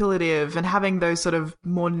manipulative and having those sort of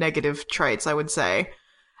more negative traits, I would say,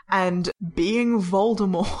 and being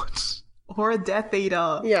Voldemort or a Death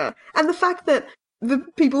Eater. Yeah. And the fact that the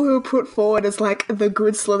people who are put forward as, like, the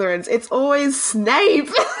good Slytherins, it's always Snape!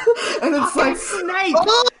 And it's like, Snape!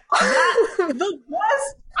 Oh! That's the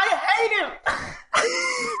worst! I hate him!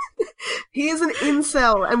 He is an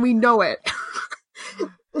incel, and we know it.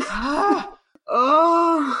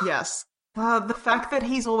 Oh. Yes. The fact that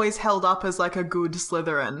he's always held up as, like, a good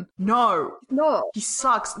Slytherin. No. He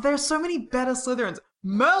sucks. There's so many better Slytherins.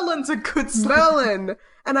 Merlin's a good Slytherin. Merlin!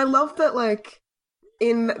 And I love that, like,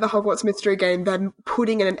 in the Hogwarts Mystery Game, they're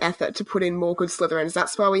putting in an effort to put in more good Slytherins.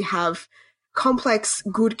 That's why we have complex,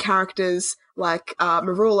 good characters like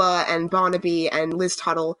Marilla and Barnaby and Liz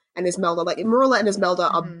Tuttle and Ismelda. Like, Marilla and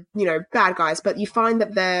Ismelda are, you know, bad guys, but you find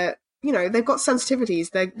that they're, you know, they've got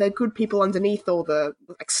sensitivities. They're good people underneath all the,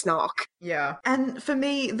 like, snark. Yeah. And for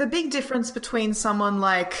me, the big difference between someone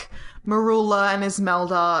like Marula and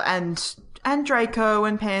Ismelda and Draco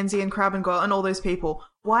and Pansy and Crab and Goyle and all those people.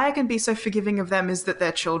 Why I can be so forgiving of them is that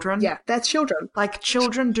they're children. Yeah, they're children. Like,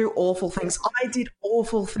 children do awful things. I did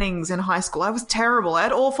awful things in high school. I was terrible. I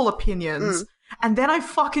had awful opinions. And then I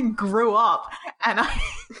fucking grew up and I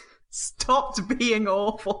stopped being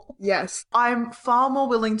awful. Yes. I'm far more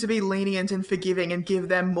willing to be lenient and forgiving and give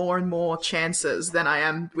them more and more chances than I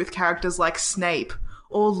am with characters like Snape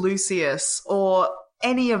or Lucius or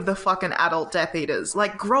any of the fucking adult Death Eaters.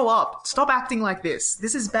 Like, grow up. Stop acting like this.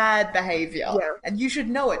 This is bad behavior. Yeah. And you should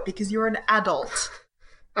know it because you're an adult.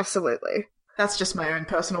 Absolutely. That's just my own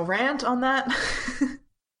personal rant on that.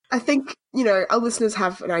 I think, our listeners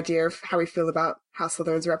have an idea of how we feel about how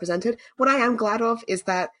Slytherins are represented. What I am glad of is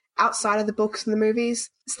that outside of the books and the movies,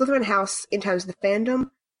 Slytherin House, in terms of the fandom,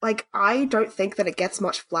 like, I don't think that it gets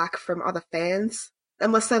much flack from other fans.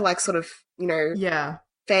 Unless they're, like, sort of, Yeah.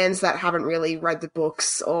 fans that haven't really read the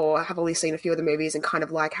books or have only seen a few of the movies and kind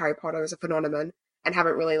of like Harry Potter as a phenomenon and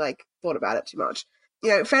haven't really, like, thought about it too much.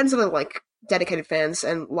 Fans that are, like, dedicated fans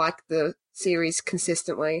and like the series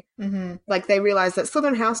consistently, like, they realize that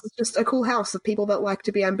Slytherin House is just a cool house of people that like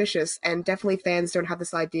to be ambitious, and definitely fans don't have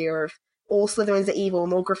this idea of all Slytherins are evil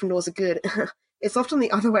and all Gryffindors are good. It's often the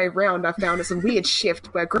other way around. I've found it's a weird shift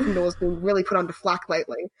where Gryffindor's been really put under flack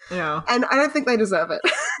lately. Yeah. And I don't think they deserve it.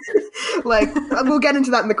 Like, we'll get into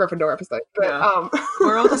that in the Gryffindor episode. But, yeah.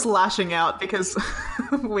 We're all just lashing out because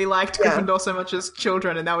we liked Gryffindor so much as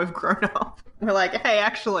children and now we've grown up. We're like, hey,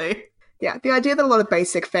 actually. Yeah, the idea that a lot of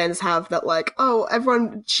basic fans have that, like, oh,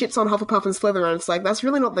 everyone shits on Hufflepuff and Slytherin, it's like, that's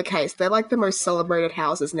really not the case. They're, like, the most celebrated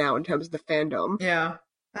houses now in terms of the fandom. Yeah.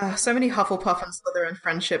 So many Hufflepuff and Slytherin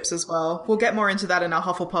friendships as well. We'll get more into that in our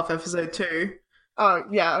Hufflepuff episode too. Oh,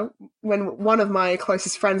 yeah. When one of my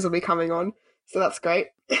closest friends will be coming on. So that's great.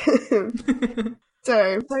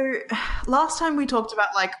 So, last time we talked about,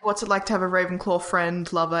 like, what's it like to have a Ravenclaw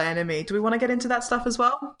friend, lover, enemy. Do we want to get into that stuff as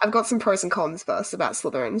well? I've got some pros and cons first about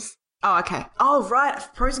Slytherins. Oh, okay. Oh, right.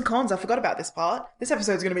 Pros and cons. I forgot about this part. This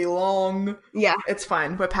episode's going to be long. Yeah. It's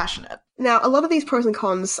fine. We're passionate. Now, a lot of these pros and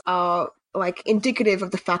cons are, like, indicative of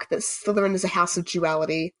the fact that Slytherin is a house of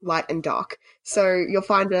duality, light and dark. So you'll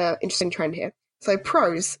find an interesting trend here. So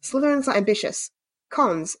pros, Slytherins are ambitious.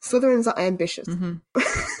 Cons, Slytherins are ambitious.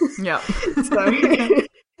 Yeah.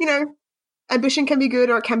 So, ambition can be good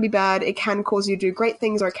or it can be bad. It can cause you to do great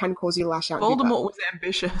things or it can cause you to lash out. Voldemort was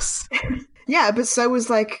ambitious. Yeah, but so was,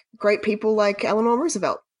 like, great people like Eleanor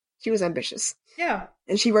Roosevelt. She was ambitious. Yeah.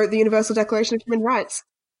 And she wrote the Universal Declaration of Human Rights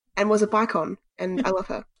and was a bicon, and I love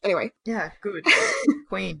her. Anyway. Yeah, good.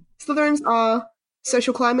 Queen. Slytherins are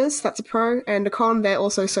social climbers, that's a pro, and a con, they're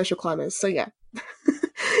also social climbers, so yeah.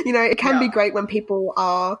 It can be great when people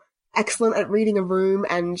are excellent at reading a room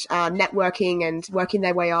and networking and working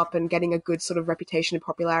their way up and getting a good sort of reputation and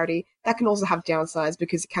popularity. That can also have downsides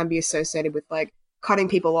because it can be associated with, like, cutting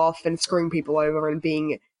people off and screwing people over and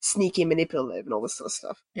being sneaky and manipulative and all this sort of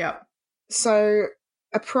stuff. Yeah. So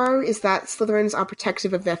a pro is that Slytherins are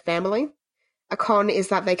protective of their family. A con is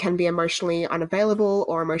that they can be emotionally unavailable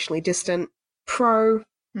or emotionally distant. Pro,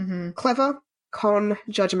 clever. Con,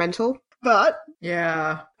 judgmental. But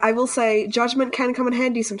yeah, I will say judgment can come in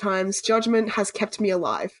handy sometimes. Judgment has kept me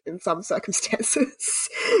alive in some circumstances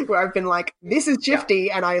where I've been like, this is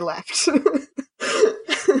shifty, and I left.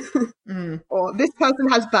 Or this person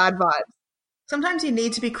has bad vibes. Sometimes you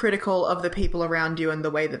need to be critical of the people around you and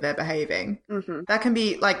the way that they're behaving. That can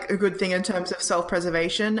be, like, a good thing in terms of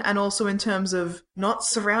self-preservation and also in terms of not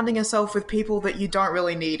surrounding yourself with people that you don't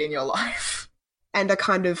really need in your life. And are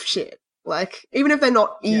kind of shit. Like, even if they're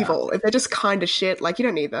not evil, if they're just kind of shit, like, you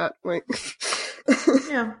don't need that. Like,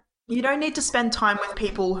 yeah. You don't need to spend time with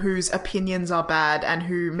people whose opinions are bad and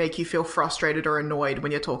who make you feel frustrated or annoyed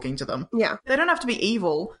when you're talking to them. Yeah. They don't have to be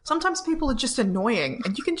evil. Sometimes people are just annoying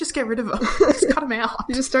and you can just get rid of them. Just cut them out.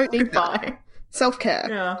 You just don't need Goodbye. that. Self-care.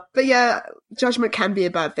 Yeah. But yeah, judgment can be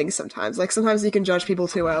a bad thing sometimes. Like, sometimes you can judge people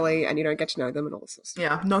too early and you don't get to know them and all this stuff.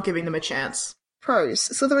 Yeah, not giving them a chance. Pros.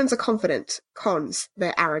 Slytherins are confident. Cons.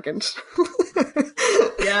 They're arrogant.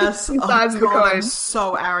 Yes. Sides of the coin. I'm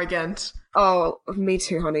so arrogant. Oh, me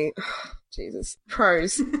too, honey. Jesus.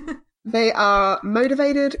 Pros. They are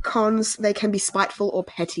motivated. Cons. They can be spiteful or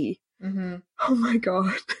petty. Oh my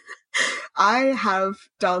god. I have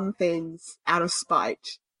done things out of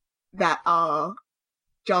spite that are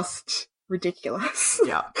just ridiculous.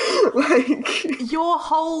 Yeah. Like, your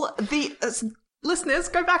whole... listeners,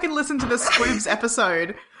 go back and listen to the Squibs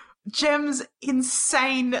episode. Gem's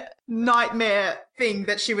insane nightmare thing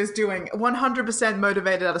that she was doing, 100%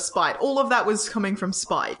 motivated out of spite. All of that was coming from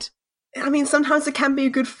spite. I mean, sometimes it can be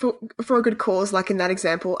good for a good cause, like in that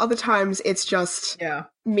example. Other times it's just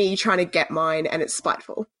me trying to get mine and it's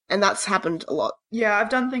spiteful. And that's happened a lot. Yeah, I've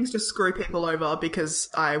done things to screw people over because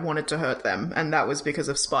I wanted to hurt them, and that was because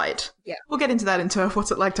of spite. Yeah. We'll get into that into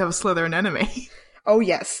what's it like to have a Slytherin enemy. Oh,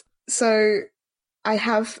 yes. So I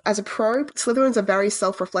have, as a pro, Slytherins are very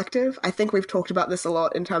self-reflective. I think we've talked about this a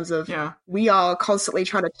lot in terms of we are constantly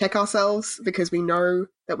trying to check ourselves because we know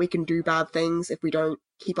that we can do bad things if we don't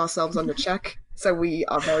keep ourselves under check. So we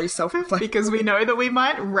are very self-reflective. Because we know that we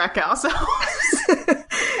might wreck ourselves.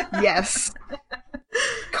 Yes.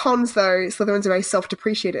 Cons, though, Slytherins are very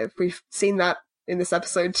self-depreciative. We've seen that in this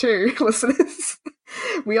episode too, listeners.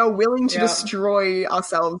 We are willing to destroy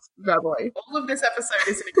ourselves verbally. All of this episode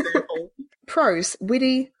is an example. Pros,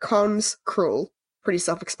 witty. Cons, cruel. Pretty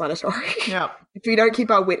self-explanatory. Yeah. If we don't keep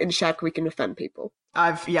our wit in check, we can offend people.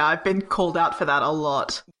 I've been called out for that a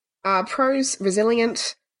lot. Pros,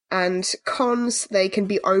 resilient. And cons, they can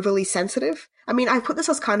be overly sensitive. I mean, I put this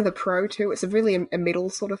as kind of a pro too. It's a really a middle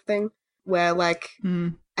sort of thing where, like,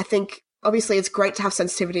 I think obviously it's great to have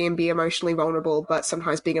sensitivity and be emotionally vulnerable, but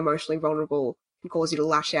sometimes being emotionally vulnerable can cause you to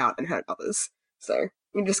lash out and hurt others. So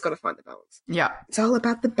you just got to find the balance. Yeah. It's all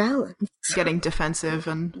about the balance. Getting defensive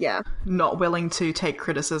and not willing to take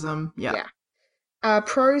criticism. Yeah.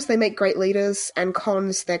 Pros, they make great leaders, and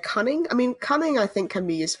cons, they're cunning. I mean, cunning, I think, can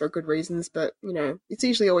be used for good reasons, but, you know, it's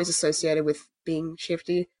usually always associated with being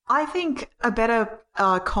shifty. I think a better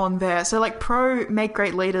con there, so like pro, make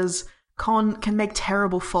great leaders, con can make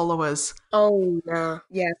terrible followers. Oh, yeah.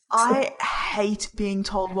 Yes. I hate being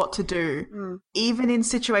told what to do, even in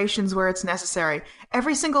situations where it's necessary.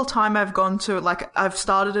 Every single time I've gone to, like, I've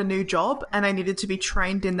started a new job and I needed to be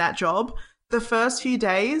trained in that job, the first few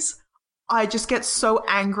days, I just get so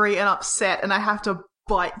angry and upset and I have to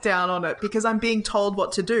bite down on it because I'm being told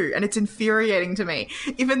what to do and it's infuriating to me,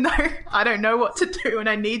 even though I don't know what to do and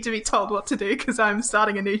I need to be told what to do because I'm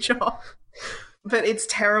starting a new job. But it's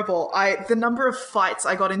terrible. The number of fights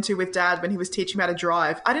I got into with Dad when he was teaching me how to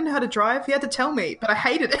drive. I didn't know how to drive. He had to tell me, but I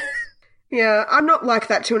hated it. Yeah, I'm not like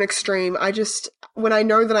that to an extreme. I just, when I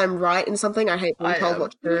know that I'm right in something, I hate being told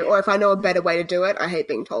what to do. Or if I know a better way to do it, I hate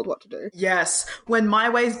being told what to do. Yes. When my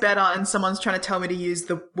way's better and someone's trying to tell me to use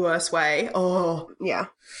the worst way. Oh. Yeah.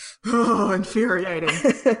 Oh, infuriating.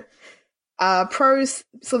 Pros,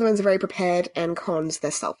 Slytherins are very prepared, and cons,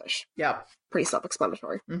 they're selfish. Yep. Pretty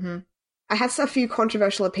self-explanatory. Mm-hmm. I had a few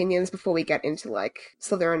controversial opinions before we get into, like,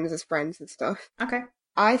 Slytherins as friends and stuff. Okay.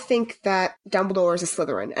 I think that Dumbledore is a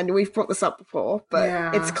Slytherin, and we've brought this up before,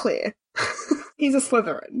 but it's clear. He's a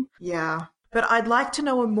Slytherin. Yeah. But I'd like to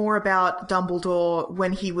know more about Dumbledore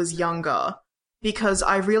when he was younger, because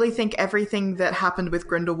I really think everything that happened with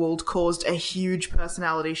Grindelwald caused a huge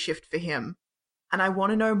personality shift for him. And I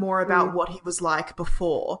want to know more about what he was like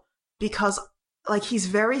before, because, like, he's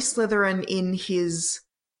very Slytherin in his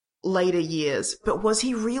later years, but was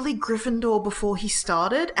he really Gryffindor before he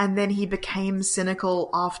started and then he became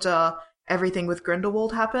cynical after everything with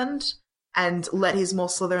Grindelwald happened and let his more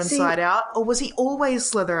Slytherin side out? Or was he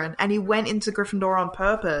always Slytherin and he went into Gryffindor on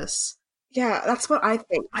purpose? Yeah, that's what I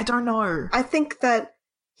think. I don't know. I think that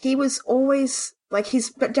he was always, like,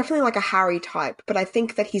 he's definitely like a Harry type, but I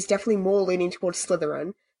think that he's definitely more leaning towards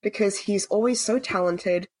Slytherin because he's always so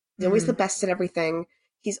talented, he's always the best at everything.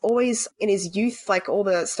 He's always, in his youth, like all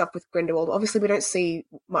the stuff with Grindelwald, obviously we don't see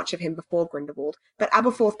much of him before Grindelwald, but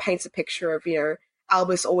Aberforth paints a picture of, you know,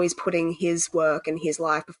 Albus always putting his work and his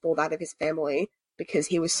life before that of his family because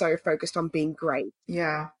he was so focused on being great.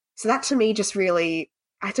 Yeah. So that to me just really,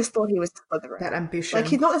 I just thought he was Slytherin. That ambition. Like,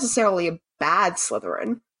 he's not necessarily a bad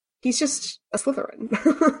Slytherin. He's just a Slytherin.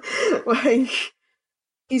 Like,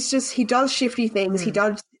 he does shifty things, he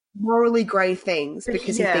does morally grey things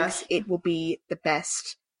because he thinks it will be the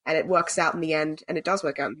best and it works out in the end, and it does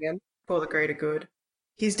work out in the end. For the greater good.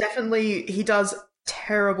 He does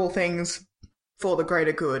terrible things for the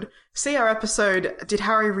greater good. See our episode, Did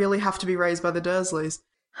Harry Really Have to Be Raised by the Dursleys?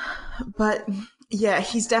 But yeah,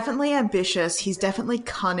 he's definitely ambitious, he's definitely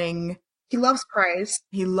cunning. He loves praise.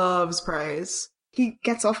 He loves praise. He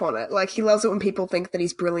gets off on it. Like, he loves it when people think that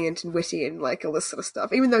he's brilliant and witty and, like, all this sort of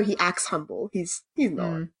stuff. Even though he acts humble, he's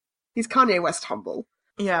not. He's Kanye West humble.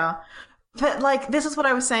 Yeah. But, like, this is what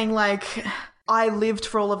I was saying, like, I lived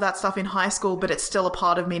for all of that stuff in high school, but it's still a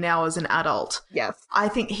part of me now as an adult. Yes. I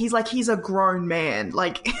think he's a grown man.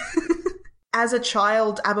 Like, as a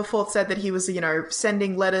child, Aberforth said that he was, you know,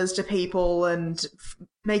 sending letters to people and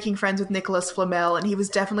making friends with Nicholas Flamel, and he was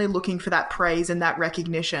definitely looking for that praise and that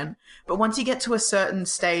recognition. But once you get to a certain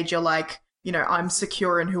stage, you're like, I'm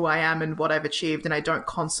secure in who I am and what I've achieved, and I don't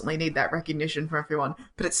constantly need that recognition from everyone,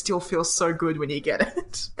 but it still feels so good when you get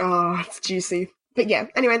it. Oh, it's juicy. But yeah,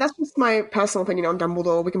 anyway, that's just my personal opinion on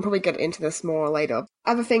Dumbledore. We can probably get into this more later.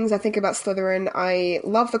 Other things I think about Slytherin, I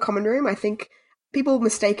love the common room. I think people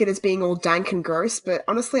mistake it as being all dank and gross, but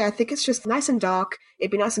honestly, I think it's just nice and dark.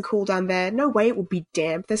 It'd be nice and cool down there. No way it would be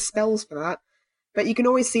damp. There's spells for that. But you can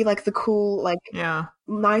always see, like, the cool, like,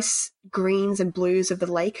 nice greens and blues of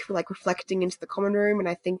the lake, like, reflecting into the common room, and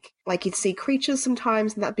I think, like, you'd see creatures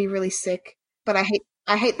sometimes, and that'd be really sick. But I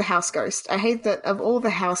hate the house ghost. I hate that of all the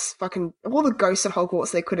ghosts at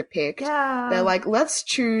Hogwarts they could have picked. Yeah. They're like, let's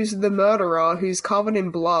choose the murderer who's covered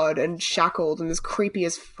in blood and shackled and is creepy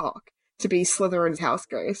as fuck to be Slytherin's house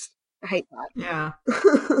ghost. I hate that. Yeah.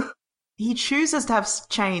 He chooses to have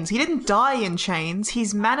chains. He didn't die in chains.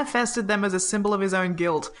 He's manifested them as a symbol of his own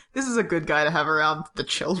guilt. This is a good guy to have around the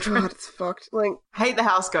children. God, it's fucked. Like, hate the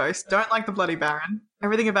house ghost. Don't like the Bloody Baron.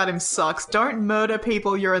 Everything about him sucks. Don't murder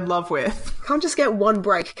people you're in love with. Can't just get one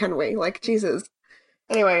break, can we? Like, Jesus.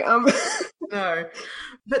 Anyway, No.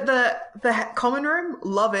 But the common room,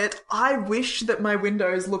 love it. I wish that my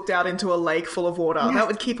windows looked out into a lake full of water. Yes. That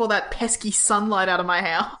would keep all that pesky sunlight out of my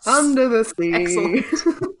house. Under the sea. Excellent.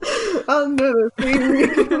 Under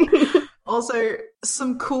the sea. Also,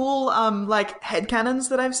 some cool, headcanons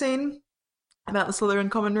that I've seen about the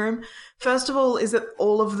Slytherin common room. First of all is that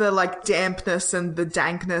all of the, dampness and the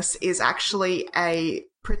dankness is actually a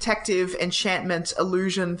protective enchantment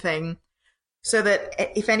illusion thing. So that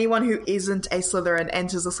if anyone who isn't a Slytherin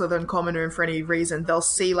enters the Slytherin common room for any reason, they'll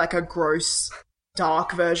see, a gross,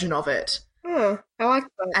 dark version of it. I like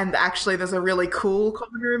that. And actually there's a really cool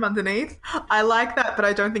common room underneath. I like that, but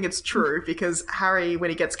I don't think it's true, because Harry,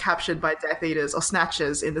 when he gets captured by Death Eaters or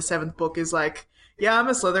Snatchers in the 7th book, is like, yeah, I'm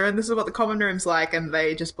a Slytherin, this is what the common room's like, and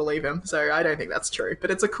they just believe him. So I don't think that's true,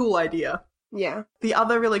 but it's a cool idea. Yeah. The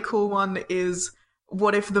other really cool one is,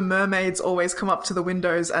 what if the mermaids always come up to the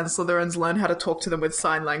windows and Slytherins learn how to talk to them with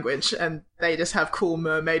sign language and they just have cool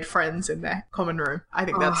mermaid friends in their common room? I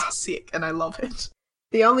think that's sick and I love it.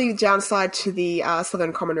 The only downside to the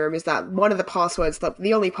Slytherin common room is that one of the passwords,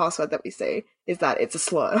 the only password that we see, is that it's a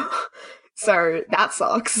slur. So that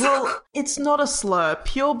sucks. Well, it's not a slur.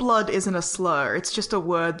 Pure blood isn't a slur. It's just a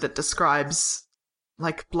word that describes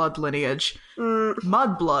blood lineage.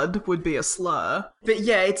 Mudblood would be a slur. But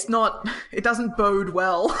yeah, it doesn't bode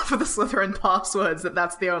well for the Slytherin passwords that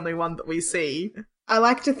that's the only one that we see. I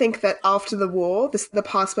like to think that after the war, the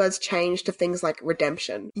passwords changed to things like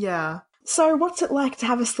redemption. Yeah. So what's it like to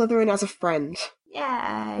have a Slytherin as a friend?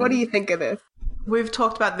 Yay. What do you think of this? We've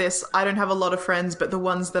talked about this. I don't have a lot of friends, but the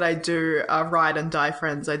ones that I do are ride and die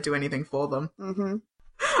friends. I'd do anything for them. Mm-hmm.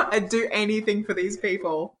 I'd do anything for these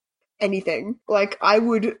people. Anything. I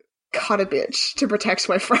would cut a bitch to protect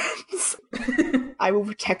my friends. I will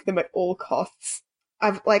protect them at all costs.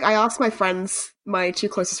 I asked my friends, my 2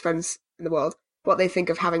 closest friends in the world, what they think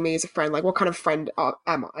of having me as a friend. What kind of friend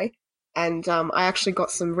am I? And I actually got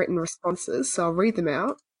some written responses, so I'll read them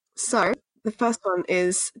out. So, the first one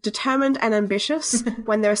is, determined and ambitious.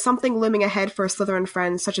 When there is something looming ahead for a Slytherin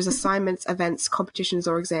friend, such as assignments, events, competitions,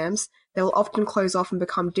 or exams, they will often close off and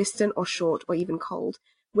become distant or short or even cold.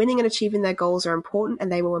 Winning and achieving their goals are important, and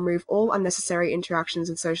they will remove all unnecessary interactions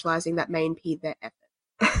and socializing that may impede their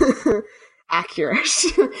effort. Accurate.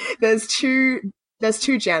 There's two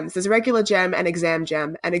gems. There's a regular gem and exam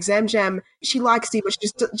gem. And exam gem, she likes you, but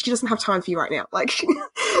she doesn't have time for you right now.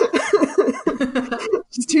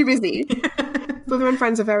 She's too busy. Slytherin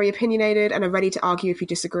friends are very opinionated and are ready to argue if you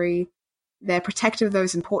disagree. They're protective of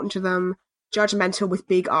those important to them, judgmental with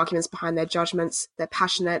big arguments behind their judgments. They're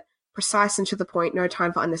passionate, precise and to the point, no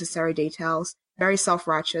time for unnecessary details, very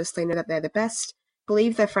self-righteous, they know that they're the best,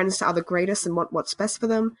 believe their friends are the greatest and want what's best for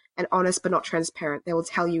them, and honest but not transparent. They will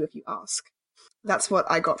tell you if you ask. That's what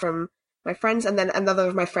I got from my friends, and then another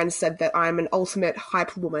of my friends said that I'm an ultimate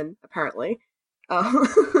hype woman, apparently.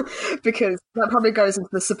 Because that probably goes into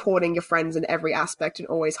the supporting your friends in every aspect and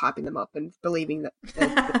always hyping them up and believing that they're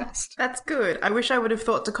the best. That's good. I wish I would have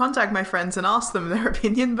thought to contact my friends and ask them their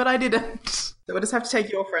opinion, but I didn't. So we'll just have to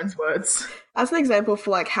take your friends' words. As an example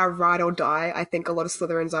for how ride or die I think a lot of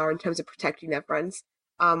Slytherins are in terms of protecting their friends,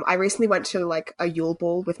 I recently went to a Yule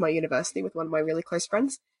Ball with my university with one of my really close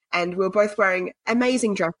friends, and we were both wearing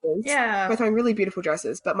amazing dresses. Yeah. Both wearing really beautiful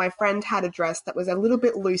dresses, but my friend had a dress that was a little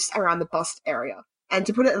bit loose around the bust area. And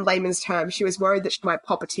to put it in layman's terms, she was worried that she might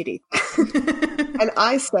pop a titty. And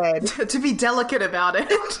I said... to be delicate about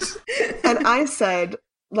it. And I said,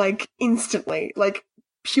 instantly,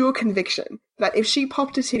 pure conviction, that if she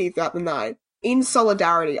popped a titty throughout the night, in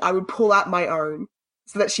solidarity, I would pull out my own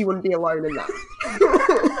so that she wouldn't be alone in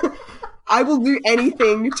that. I will do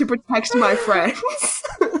anything to protect my friends.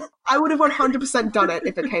 I would have 100% done it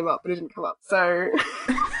if it came up, but it didn't come up. So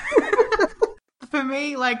for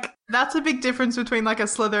me, like, that's a big difference between like a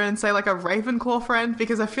Slytherin and say like a Ravenclaw friend,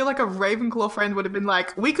 because I feel like a Ravenclaw friend would have been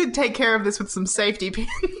like, we could take care of this with some safety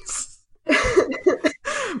pins.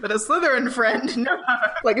 But a Slytherin friend, no.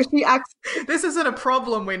 Like if she this isn't a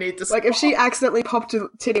problem we need to solve. Like if she accidentally popped a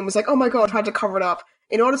titty and was like, oh my god, tried to cover it up,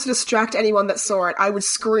 in order to distract anyone that saw it, I would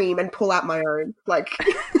scream and pull out my own. Like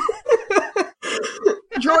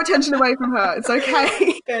draw attention away from her. It's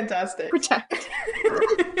okay. Fantastic. Protect.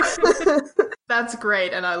 That's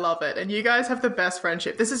great, and I love it. And you guys have the best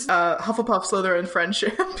friendship. This is Hufflepuff Slytherin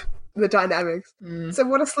friendship. The dynamics. So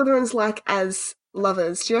what are Slytherins like as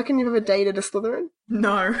lovers? Do you reckon you've ever dated a Slytherin?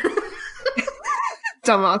 No.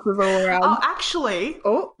 Dumbasses all around. Oh, actually.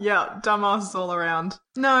 Oh. Yeah, dumbasses all around.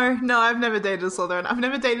 No, I've never dated a Slytherin. I've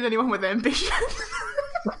never dated anyone with ambition.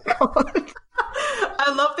 God.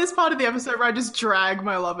 I love this part of the episode where I just drag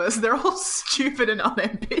my lovers. They're all stupid and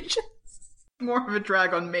unambitious. More of a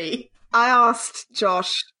drag on me. I asked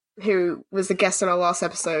Josh, who was the guest on our last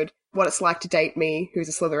episode, what it's like to date me, who's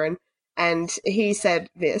a Slytherin, and he said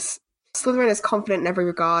this: Slytherin is confident in every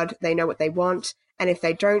regard, they know what they want, and if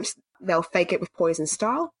they don't, they'll fake it with poison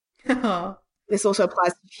style. This also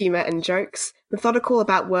applies to humour and jokes. Methodical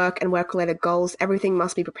about work and work-related goals, everything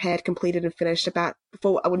must be prepared, completed and finished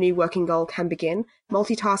before a new working goal can begin.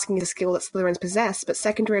 Multitasking is a skill that Slytherins possess, but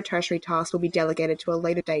secondary or tertiary tasks will be delegated to a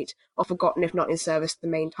later date or forgotten if not in service to the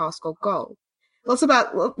main task or goal. Lots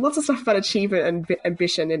of stuff about achievement and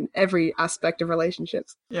ambition in every aspect of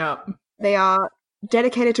relationships. Yeah. They are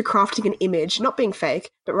dedicated to crafting an image, not being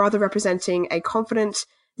fake, but rather representing a confident,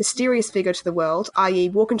 mysterious figure to the world, i.e.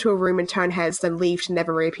 walk into a room and turn heads, then leave to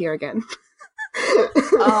never reappear again.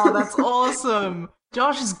 Oh, that's awesome.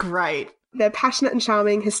 Josh is great. They're passionate and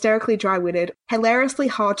charming, hysterically dry-witted, hilariously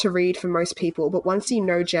hard to read for most people, but once you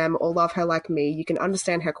know Jem or love her like me, you can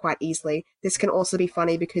understand her quite easily. This can also be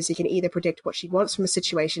funny because you can either predict what she wants from a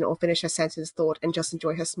situation or finish her sentence thought and just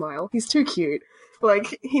enjoy her smile. He's too cute.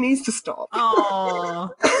 Like, he needs to stop.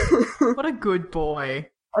 Oh, what a good boy.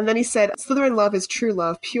 And then he said, Slytherin love is true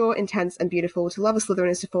love, pure, intense, and beautiful. To love a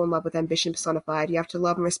Slytherin is to fall in love with ambition personified. You have to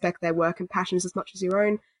love and respect their work and passions as much as your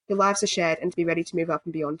own. Your lives are shared, and to be ready to move up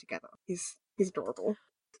and beyond together. He's adorable.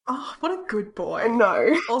 Oh, what a good boy. I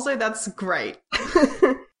know. Also, that's great.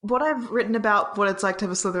 What I've written about what it's like to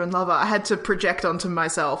have a Slytherin lover, I had to project onto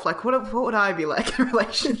myself. Like, what would I be like in a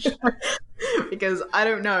relationship? Because I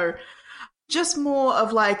don't know. Just more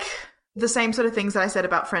of like the same sort of things that I said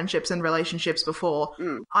about friendships and relationships before.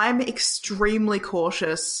 I'm extremely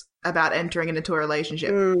cautious about entering into a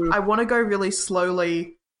relationship. I want to go really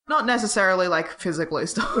slowly, not necessarily like physically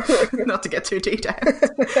stuff, not to get too detailed,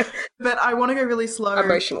 but I want to go really slow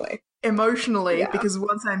emotionally yeah. Because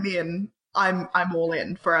once I'm in, I'm all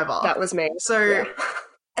in forever. That was me. So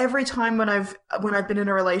every time when I've been in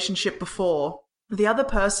a relationship before, the other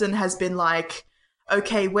person has been like,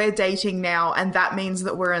 okay, we're dating now, and that means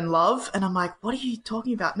that we're in love. And I'm like, what are you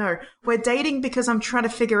talking about? No, we're dating because I'm trying to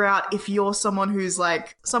figure out if you're someone who's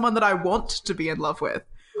like someone that I want to be in love with.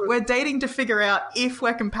 We're dating to figure out if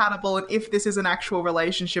we're compatible and if this is an actual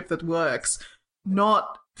relationship that works,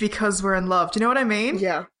 not because we're in love. Do you know what I mean?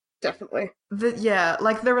 Yeah, definitely.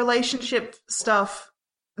 Like the relationship stuff,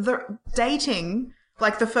 the dating,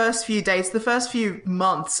 like the first few dates, the first few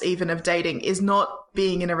months even of dating is not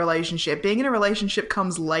being in a relationship. Being in a relationship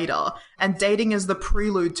comes later, and dating is the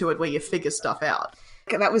prelude to it where you figure stuff out.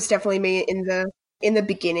 That was definitely me in the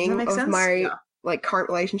beginning of my like current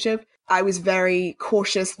relationship. I was very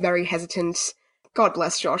cautious, very hesitant. God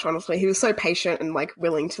bless Josh, honestly. He was so patient and like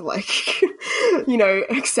willing to like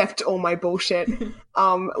accept all my bullshit.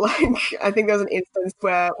 Like I think there was an instance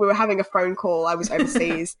where we were having a phone call, I was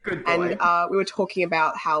overseas and we were talking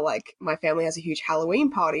about how like my family has a huge Halloween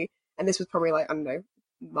party, and this was probably like, I don't know,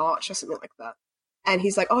 March or something like that. And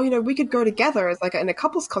he's like, oh, we could go together as like in a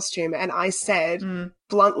couple's costume. And I said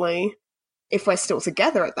bluntly, if we're still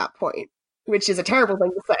together at that point, which is a terrible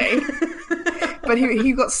thing to say. But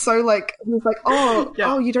he got so like, he was like,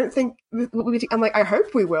 oh, you don't think I'm like, I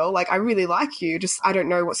hope we will. Like, I really like you. Just, I don't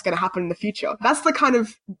know what's going to happen in the future. That's the kind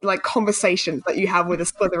of like conversations that you have with a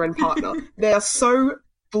Slytherin partner. They're so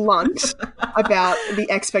blunt about the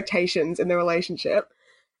expectations in the relationship.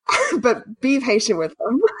 But be patient with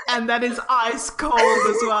them. And that is ice cold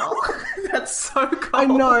as well. That's so cold. I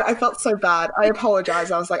know, I felt so bad. I apologize.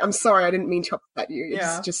 I was like, I'm sorry, I didn't mean to upset you.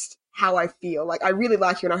 It's just how I feel. Like, I really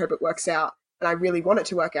like you and I hope it works out. And I really want it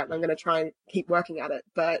to work out, and I'm going to try and keep working at it.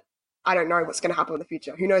 But I don't know what's going to happen in the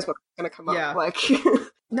future. Who knows what's going to come Yeah. up? Like,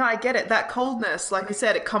 No, I get it. That coldness, like you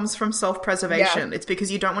said, it comes from self-preservation. It's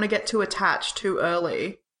because you don't want to get too attached too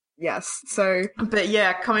early. yes. So, But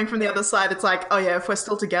yeah, coming from the other side, it's like, oh yeah, if we're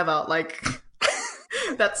still together, like,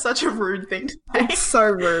 that's such a rude thing to say. it's so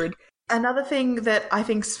rude. Another thing that I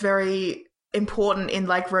think is very important in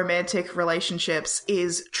like romantic relationships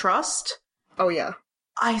is trust. Oh, yeah.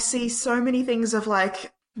 I see so many things of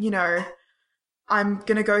like, you know, I'm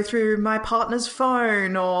going to go through my partner's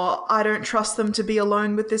phone, or I don't trust them to be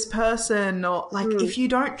alone with this person, or like, if you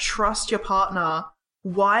don't trust your partner,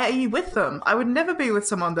 why are you with them? I would never be with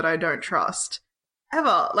someone that I don't trust.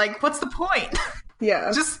 Ever. Like, what's the point?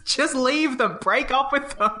 Yeah. Just leave them. Break up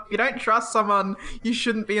with them. If you don't trust someone, you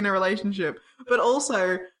shouldn't be in a relationship. But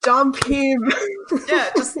also, Dump him.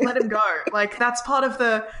 yeah, just let him go. Like, that's part of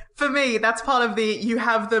the, for me, that's part of the, you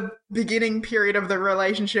have the beginning period of the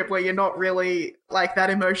relationship where you're not really, like,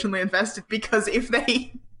 that emotionally invested, because if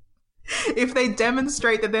they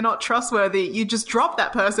demonstrate that they're not trustworthy, you just drop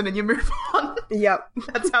that person and you move on. Yep.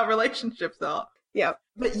 That's how relationships are. Yep.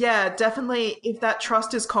 But yeah, definitely, if that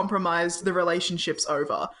trust is compromised, the relationship's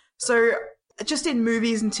over. So just in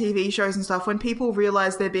movies and TV shows and stuff, when people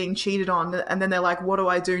realize they're being cheated on and then they're like, what do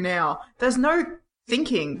I do now? There's no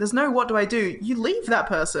thinking. There's no what do I do? You leave that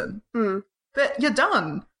person. But you're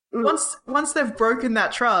done. Once they've broken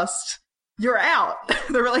that trust, you're out.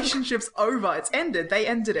 The relationship's over. It's ended. They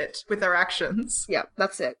ended it with their actions. Yeah,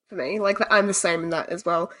 that's it for me. Like, I'm the same in that as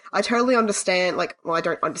well. I totally understand, like, well, I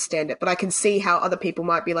don't understand it, but I can see how other people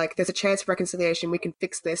might be like, there's a chance for reconciliation, we can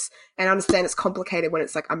fix this, and I understand it's complicated when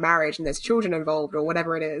it's like a marriage and there's children involved or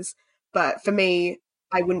whatever it is. But for me,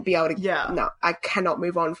 I wouldn't be able to, no, I cannot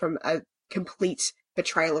move on from a complete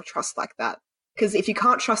betrayal of trust like that. Because if you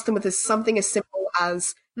can't trust them with something as simple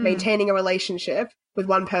as maintaining a relationship with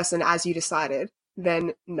one person as you decided,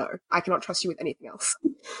 then no, I cannot trust you with anything else.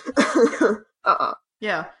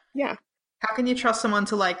 Yeah. Yeah. How can you trust someone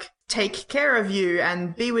to, like, take care of you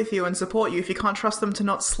and be with you and support you if you can't trust them to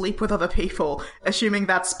not sleep with other people, assuming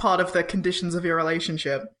that's part of the conditions of your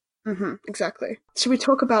relationship? Exactly. Should we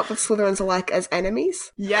talk about what Slytherins are like as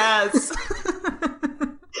enemies? Yes.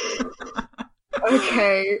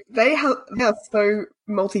 Okay, they are so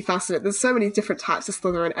multifaceted. There's so many different types of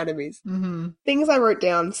Slytherin enemies. Things I wrote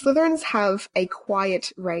down. Slytherins have a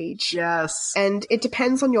quiet rage. Yes. And it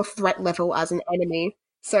depends on your threat level as an enemy.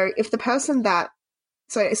 So if the person that...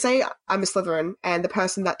 So say I'm a Slytherin and the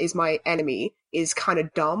person that is my enemy is kind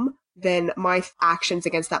of dumb, then my actions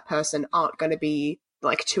against that person aren't going to be,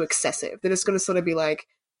 like, too excessive. They're just going to sort of be like,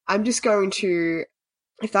 I'm just going to...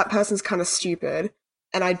 If that person's kind of stupid...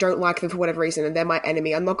 and I don't like them for whatever reason, and they're my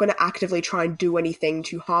enemy, I'm not going to actively try and do anything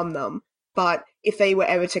to harm them. But if they were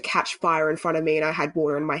ever to catch fire in front of me and I had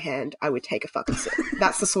water in my hand, I would take a fucking sip.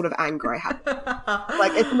 That's the sort of anger I have.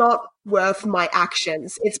 Like, it's not worth my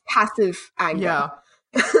actions. It's passive anger. Yeah.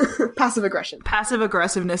 Passive aggression. Passive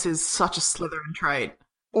aggressiveness is such a Slytherin trait.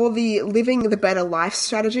 Or the living the better life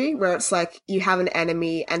strategy, where it's like you have an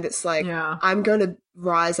enemy and it's like, I'm going to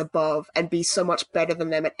rise above and be so much better than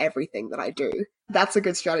them at everything that I do. That's a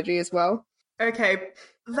good strategy as well. Okay,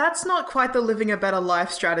 that's not quite the living a better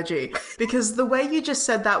life strategy, because the way you just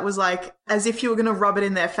said that was like as if you were going to rub it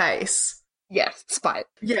in their face. Yes, spite.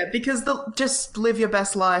 Yeah, because the just live your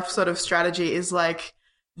best life sort of strategy is like,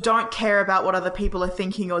 don't care about what other people are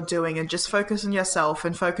thinking or doing and just focus on yourself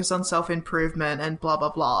and focus on self-improvement and blah,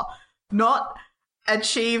 blah, blah. Not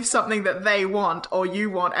achieve something that they want or you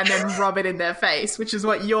want and then rub it in their face, which is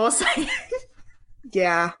what you're saying.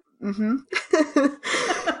 Yeah.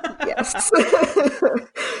 Yes.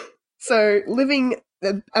 So living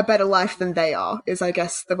a better life than they are is, I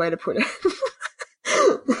guess, the way to put it.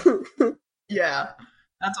 Yeah,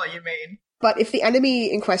 that's what you mean. But if the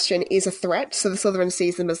enemy in question is a threat, so the Slytherin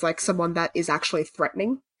sees them as like someone that is actually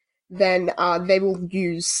threatening, then they will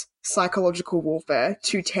use psychological warfare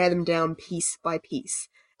to tear them down piece by piece.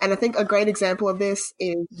 And I think a great example of this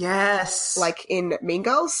is like in Mean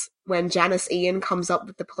Girls, when Janice Ian comes up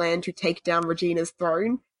with the plan to take down Regina's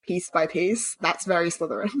throne piece by piece. That's very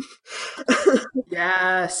Slytherin.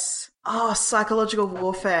 Yes. Oh, psychological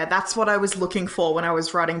warfare. That's what I was looking for when I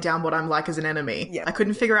was writing down what I'm like as an enemy. Yeah. I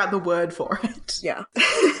couldn't figure out the word for it. Yeah.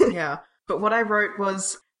 Yeah. But what I wrote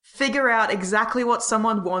was figure out exactly what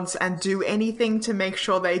someone wants and do anything to make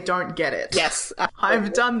sure they don't get it. Yes.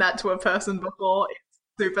 I've done that to a person before. It's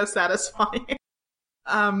super satisfying.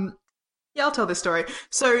 Yeah, I'll tell this story.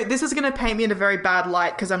 So this is going to paint me in a very bad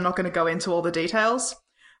light because I'm not going to go into all the details.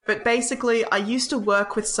 But basically, I used to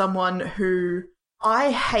work with someone who I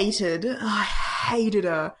hated hated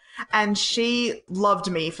her. And she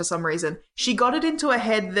loved me for some reason. She got it into her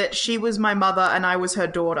head that she was my mother and I was her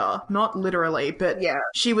daughter. Not literally, but Yeah.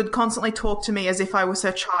 she would constantly talk to me as if I was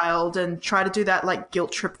her child and try to do that, like,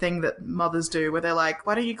 guilt trip thing that mothers do where they're like,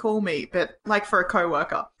 why don't you call me? But, like, for a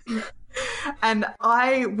coworker. And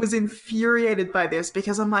I was infuriated by this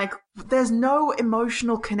because I'm like, there's no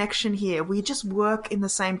emotional connection here. We just work in the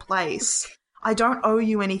same place. I don't owe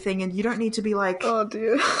you anything and you don't need to be like Oh,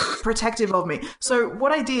 dear. protective of me. So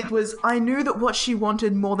what I did was I knew that what she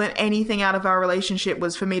wanted more than anything out of our relationship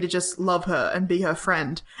was for me to just love her and be her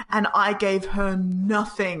friend. And I gave her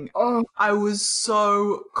nothing. Oh. I was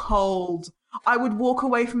so cold. I would walk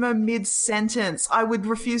away from her mid-sentence. I would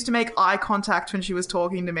refuse to make eye contact when she was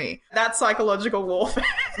talking to me. That's psychological warfare.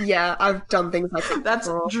 Yeah, I've done things like that. That's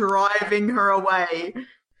before. driving her away.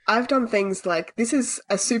 I've done things like, this is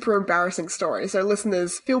a super embarrassing story, so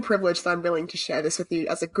listeners, feel privileged that I'm willing to share this with you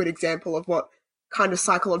as a good example of what kind of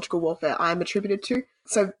psychological warfare I'm attributed to.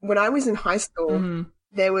 So when I was in high school,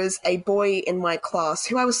 there was a boy in my class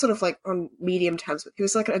who I was sort of like on medium terms with. He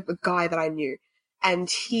was like a guy that I knew, and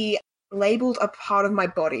he labeled a part of my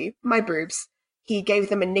body, my boobs. He gave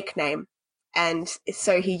them a nickname, and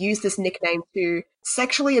so he used this nickname to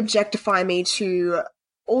sexually objectify me to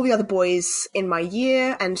all the other boys in my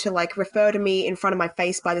year and to like refer to me in front of my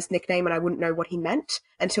face by this nickname, and I wouldn't know what he meant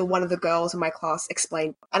until one of the girls in my class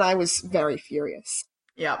explained, and I was very furious.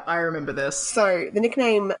 Yeah, I remember this. So the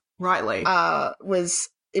nickname Rightly. was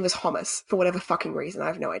Hummus for whatever fucking reason. I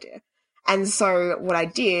have no idea. And so what I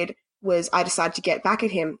did was I decided to get back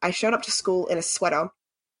at him. I showed up to school in a sweater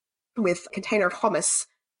with a container of hummus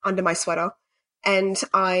under my sweater. And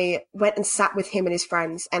I went and sat with him and his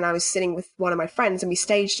friends, and I was sitting with one of my friends, and we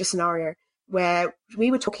staged a scenario where we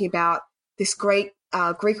were talking about this great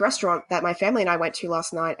Greek restaurant that my family and I went to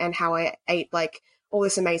last night, and how I ate like all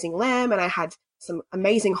this amazing lamb, and I had some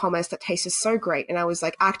amazing hummus that tasted so great. And I was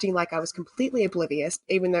like acting like I was completely oblivious,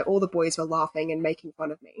 even though all the boys were laughing and making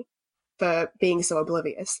fun of me for being so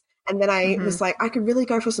oblivious. And then I was like, I could really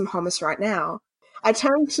go for some hummus right now. I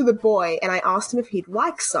turned to the boy and I asked him if he'd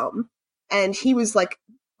like some. And he was like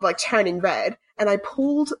turning red. And I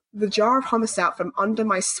pulled the jar of hummus out from under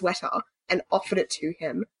my sweater and offered it to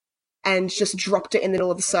him. And just dropped it in the middle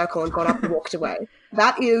of the circle and got up and walked away.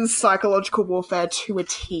 That is psychological warfare to a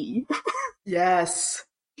T. Yes.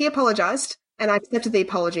 He apologized, and I accepted the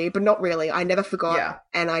apology, but not really. I never forgot,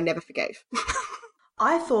 and I never forgave.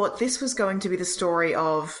 I thought this was going to be the story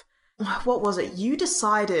of, what was it? You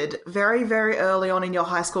decided very, very early on in your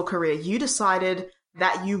high school career, you decided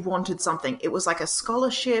that you wanted something. It was like a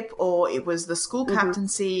scholarship, or it was the school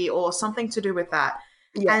captaincy, or something to do with that.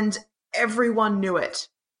 Yeah. And everyone knew it.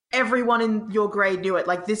 Everyone in your grade knew it.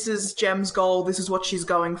 Like, this is Gem's goal. This is what she's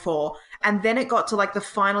going for. And then it got to like the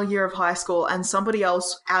final year of high school, and somebody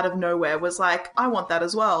else out of nowhere was like, I want that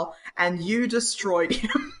as well. And you destroyed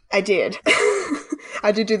him. I did.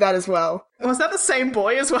 I did do that as well. Was that the same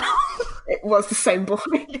boy as well? It was the same boy.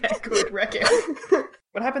 Yeah, good. Reckon.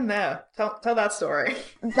 What happened there? Tell that story.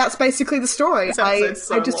 That's basically the story. I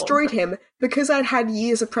destroyed long. him because I'd had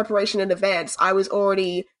years of preparation in advance. I was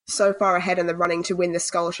already so far ahead in the running to win the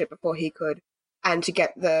scholarship before he could, and to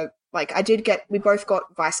get we both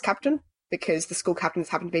got vice captain because the school captains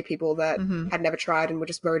happened to be people that had never tried and were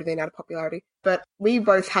just voted in out of popularity. But we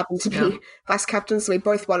both happened to be vice captains, so we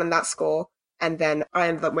both won in that score, and then I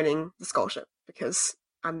ended up winning the scholarship because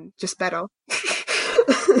I'm just better.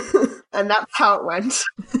 And that's how it went.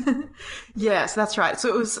 Yes, that's right. So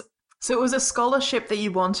it was a scholarship that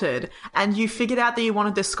you wanted, and you figured out that you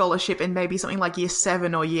wanted this scholarship in maybe something like year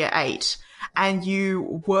 7 or year 8, and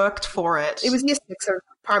you worked for it. It was year 6 or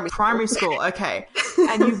primary school. Okay.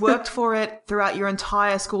 And you worked for it throughout your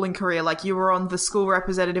entire schooling career. Like, you were on the school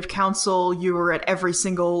representative council, you were at every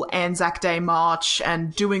single Anzac Day march,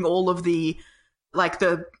 and doing all of the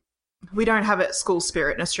we don't have a school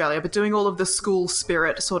spirit in Australia, but doing all of the school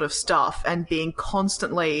spirit sort of stuff and being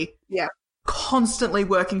constantly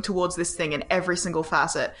working towards this thing in every single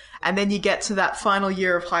facet. And then you get to that final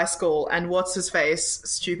year of high school, and what's his face,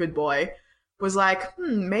 stupid boy, was like,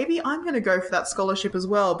 maybe I'm going to go for that scholarship as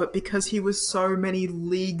well. But because he was so many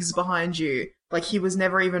leagues behind you, like, he was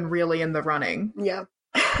never even really in the running. Yeah.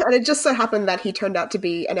 And it just so happened that he turned out to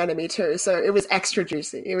be an enemy too, so it was extra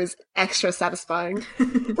juicy. It was extra satisfying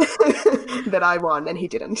that I won and he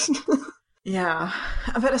didn't. Yeah.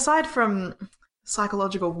 But aside from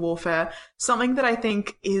psychological warfare, something that I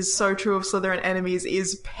think is so true of Slytherin enemies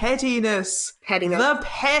is pettiness. The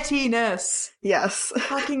pettiness. Yes.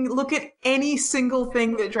 Fucking look at any single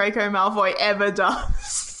thing that Draco Malfoy ever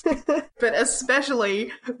does. But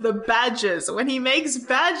especially the badges. When he makes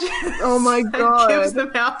badges Oh my God. and gives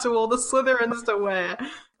them out to all the Slytherins to wear.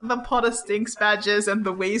 The Potter Stinks badges and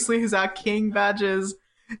the Weasleys are King badges.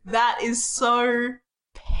 That is so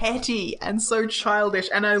petty and so childish,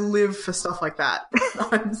 and I live for stuff like that.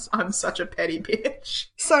 I'm such a petty bitch.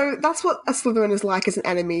 So that's what a Slytherin is like as an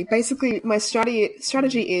enemy. Basically, my strategy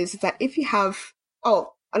is that if you have...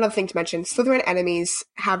 Oh, another thing to mention, Slytherin enemies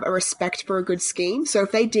have a respect for a good scheme, so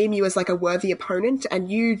if they deem you as like a worthy opponent and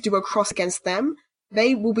you do a cross against them,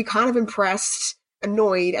 they will be kind of impressed,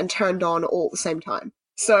 annoyed, and turned on all at the same time.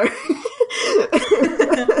 So...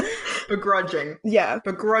 Begrudging. Yeah.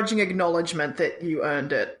 Begrudging acknowledgement that you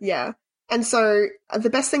earned it. Yeah. And so the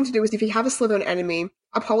best thing to do is if you have a Slytherin enemy,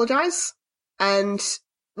 apologize and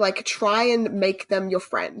like try and make them your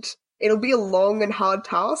friend. It'll be a long and hard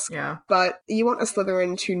task, Yeah. but you want a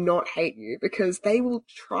Slytherin to not hate you because they will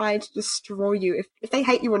try to destroy you. If they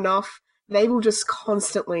hate you enough, they will just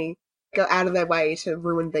constantly go out of their way to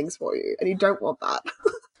ruin things for you, and you don't want that.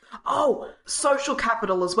 Oh, social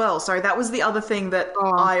capital as well. Sorry, that was the other thing that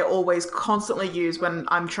I always constantly use when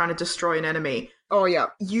I'm trying to destroy an enemy. Oh, yeah.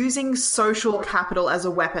 Using social capital as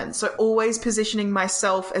a weapon. So always positioning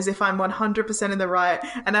myself as if I'm 100% in the right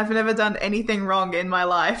and I've never done anything wrong in my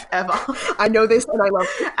life, ever. I know this and I love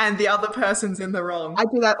it. And the other person's in the wrong. I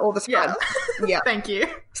do that all the time. Yeah. Thank you.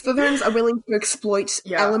 Slytherins are willing to exploit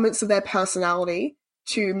elements of their personality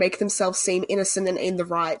to make themselves seem innocent and in the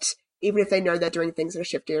right, even if they know they're doing things that are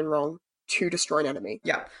shifty and wrong, to destroy an enemy.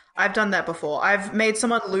 Yeah, I've done that before. I've made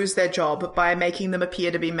someone lose their job by making them appear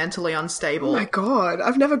to be mentally unstable. Oh my God,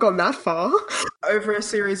 I've never gone that far. Over a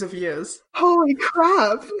series of years. Holy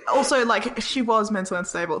crap. Also, like, she was mentally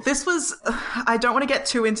unstable. This was... I don't want to get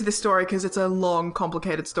too into this story because it's a long,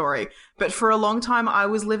 complicated story. But for a long time, I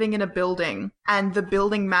was living in a building, and the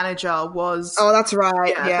building manager was... Oh, that's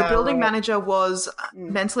right. Yeah, the building manager was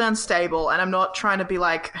mentally unstable, and I'm not trying to be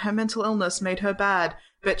like, her mental illness made her bad.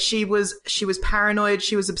 But she was paranoid,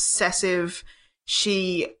 she was obsessive,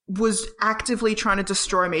 she was actively trying to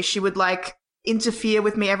destroy me. She would, like, interfere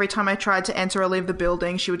with me every time I tried to enter or leave the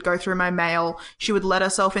building. She would go through my mail. She would let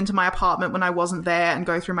herself into my apartment when I wasn't there and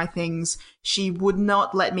go through my things. She would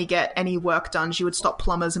not let me get any work done. She would stop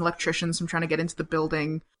plumbers and electricians from trying to get into the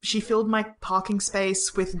building. She filled my parking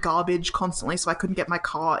space with garbage constantly so I couldn't get my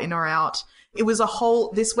car in or out. It was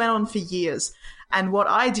this went on for years. And what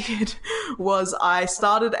I did was I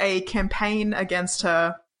started a campaign against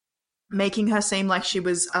her, making her seem like she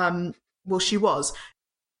was, she was,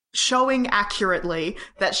 showing accurately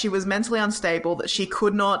that she was mentally unstable, that she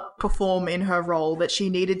could not perform in her role, that she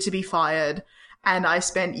needed to be fired. And I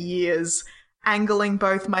spent years angling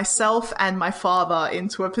both myself and my father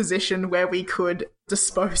into a position where we could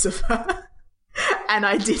dispose of her. And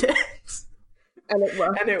I did it. And it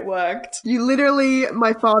worked. And it worked. You literally,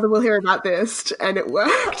 my father will hear about this, and it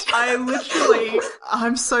worked.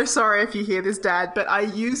 I'm so sorry if you hear this, Dad, but I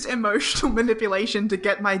used emotional manipulation to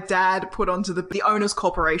get my dad put onto the Owners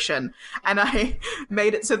Corporation. And I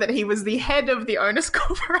made it so that he was the head of the Owners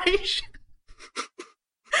Corporation.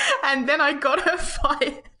 And then I got her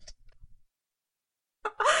fired.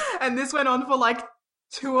 And this went on for like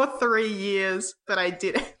 2 or 3 years that I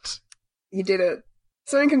did it. You did it.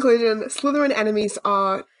 So in conclusion, Slytherin enemies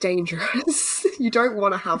are dangerous. You don't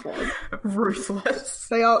want to have one. Ruthless.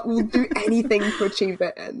 They will do anything to achieve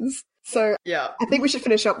their ends. So yeah, I think we should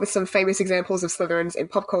finish up with some famous examples of Slytherins in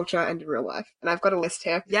pop culture and in real life. And I've got a list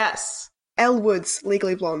here. Yes. Elle Woods,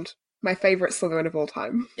 Legally Blonde. My favourite Slytherin of all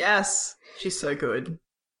time. Yes. She's so good.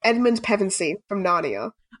 Edmund Pevensey from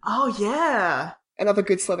Narnia. Oh, yeah. Another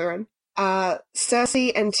good Slytherin.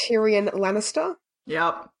 Cersei and Tyrion Lannister.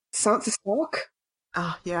 Yep. Sansa Stark.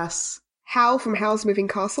 Ah, yes. Hal from Howl's Moving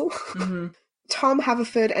Castle. Mm-hmm. Tom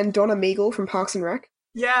Haverford and Donna Meagle from Parks and Rec.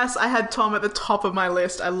 Yes, I had Tom at the top of my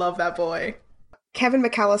list. I love that boy. Kevin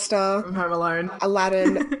McAllister. From Home Alone.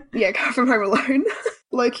 Aladdin. Yeah, from Home Alone.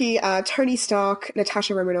 Loki, Tony Stark,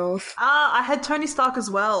 Natasha Romanoff. I had Tony Stark as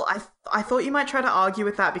well. I thought you might try to argue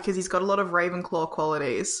with that because he's got a lot of Ravenclaw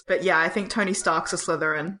qualities. But yeah, I think Tony Stark's a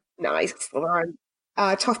Slytherin. No, he's a Slytherin.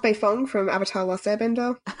 Toph Beifong from Avatar Last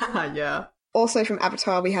Airbender. Yeah. Also from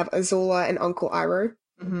Avatar, we have Azula and Uncle Iroh.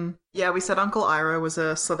 Mm-hmm. Yeah, we said Uncle Iroh was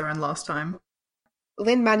a Slytherin last time.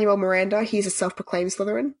 Lin-Manuel Miranda, he's a self-proclaimed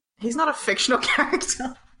Slytherin. He's not a fictional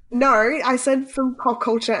character. No, I said from pop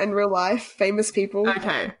culture and real life, famous people.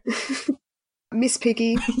 Okay. Miss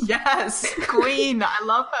Piggy. Yes, Queen, I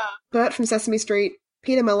love her. Bert from Sesame Street.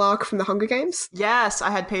 Peter Millark from The Hunger Games. Yes,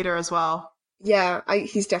 I had Peter as well. Yeah,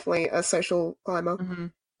 he's definitely a social climber. Mm-hmm.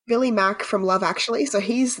 Billy Mack from Love Actually, so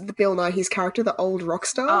he's the Bill Nighy's character, the old rock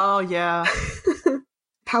star. Oh, yeah.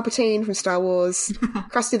 Palpatine from Star Wars,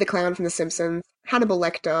 Krusty the Clown from The Simpsons, Hannibal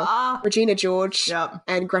Lecter, Regina George,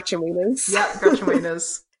 and Gretchen Wieners. Yep, Gretchen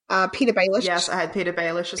Wieners. Peter Baelish. Yes, I had Peter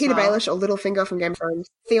Baelish as Peter well. Baelish or Littlefinger from Game of Thrones.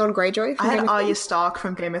 Theon Greyjoy from I Game had of Arya Thrones. Stark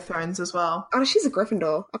from Game of Thrones as well. Oh, she's a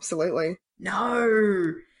Gryffindor. Absolutely.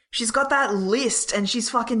 No! She's got that list and she's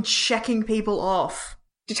fucking checking people off.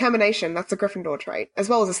 Determination, that's a Gryffindor trait, as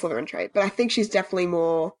well as a Slytherin trait. But I think she's definitely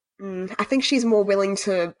more... I think she's more willing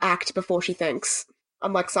to act before she thinks,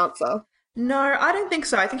 unlike Sansa. No, I don't think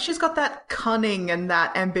so. I think she's got that cunning and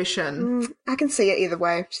that ambition. I can see it either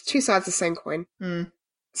way. It's two sides of the same coin.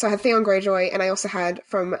 So I had Theon Greyjoy, and I also had,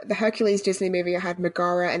 from the Hercules Disney movie, I had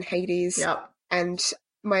Megara and Hades. Yep. And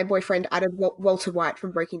my boyfriend added Walter White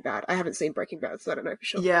from Breaking Bad. I haven't seen Breaking Bad, so I don't know for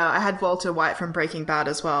sure. Yeah, I had Walter White from Breaking Bad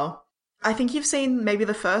as well. I think you've seen maybe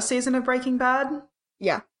the first season of Breaking Bad?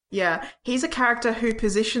 Yeah. Yeah, he's a character who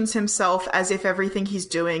positions himself as if everything he's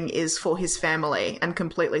doing is for his family and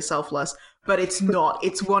completely selfless, but it's not.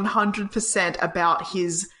 It's 100% about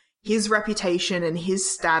his reputation and his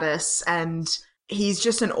status, and he's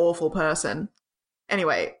just an awful person.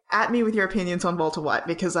 Anyway, at me with your opinions on Walter White,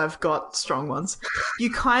 because I've got strong ones.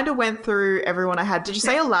 You kind of went through everyone I had. Did you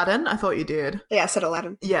say Aladdin? I thought you did. Yeah, I said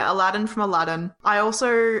Aladdin. Yeah, Aladdin from Aladdin. I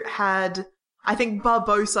also had... I think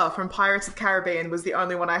Barbossa from Pirates of the Caribbean was the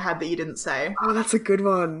only one I had that you didn't say. Oh, that's a good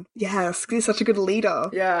one. Yes, he's such a good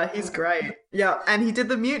leader. Yeah, he's great. Yeah, and he did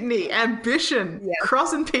the mutiny, ambition,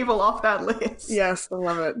 crossing people off that list. Yes, I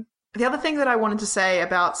love it. The other thing that I wanted to say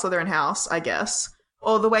about Slytherin House, I guess,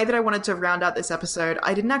 or the way that I wanted to round out this episode,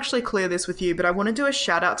 I didn't actually clear this with you, but I want to do a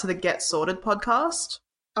shout out to the Get Sorted podcast.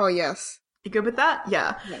 Oh, yes. You good with that?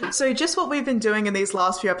 Yeah. So just what we've been doing in these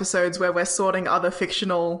last few episodes where we're sorting other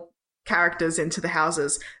fictional characters into the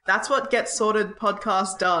houses. That's what Get Sorted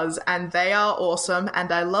podcast does, and they are awesome,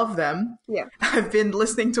 and I love them. Yeah. I've been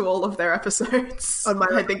listening to all of their episodes.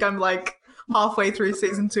 I think I'm like halfway through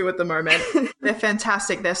season 2 at the moment. They're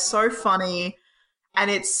fantastic. They're so funny, and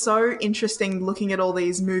it's so interesting looking at all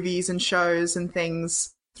these movies and shows and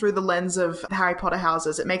things through the lens of Harry Potter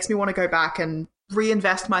houses. It makes me want to go back and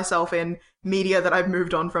reinvest myself in media that I've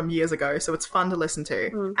moved on from years ago, so it's fun to listen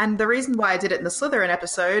to. And the reason why I did it in the Slytherin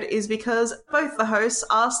episode is because both the hosts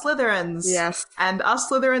are Slytherins. Yes. And us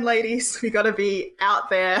Slytherin ladies, we gotta be out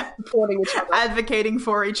there supporting each other, advocating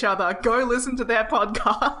for each other. Go listen to their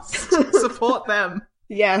podcast. Support them.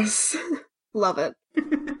 Yes. Love it.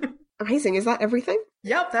 Amazing. Is that everything?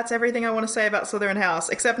 Yep, that's everything I want to say about Slytherin House,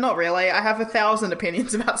 except not really. I have 1,000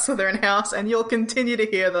 opinions about Slytherin House, and you'll continue to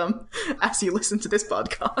hear them as you listen to this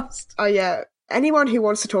podcast. Oh, yeah. Anyone who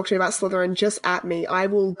wants to talk to me about Slytherin, just at me. I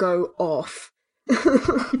will go off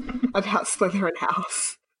about Slytherin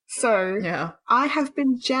House. So, yeah. I have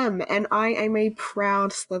been Jem, and I am a proud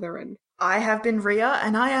Slytherin. I have been Rhea,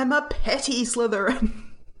 and I am a petty Slytherin.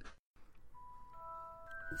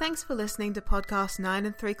 Thanks for listening to Podcast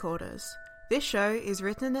 9 3/4. This show is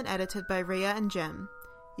written and edited by Rhea and Jem.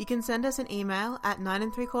 You can send us an email at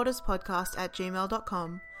 9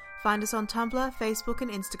 3/4podcast@gmail.com, find us on Tumblr, Facebook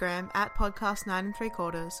and Instagram at podcast 9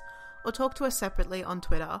 3/4, or talk to us separately on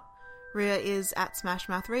Twitter. Rhea is at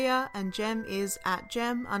SmashMouthRhea and Jem is at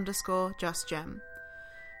Jem_justGem.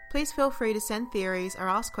 Please feel free to send theories or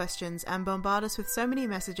ask questions and bombard us with so many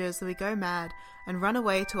messages that we go mad and run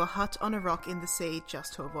away to a hut on a rock in the sea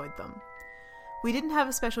just to avoid them. We didn't have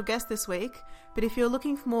a special guest this week, but if you're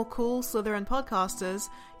looking for more cool Slytherin podcasters,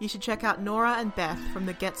 you should check out Nora and Beth from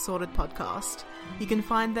the Get Sorted podcast. You can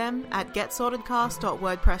find them at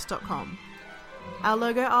getsortedcast.wordpress.com. Our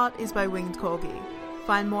logo art is by Winged Corgi.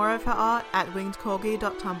 Find more of her art at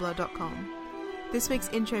wingedcorgi.tumblr.com. This week's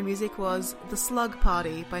intro music was The Slug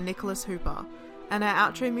Party by Nicholas Hooper, and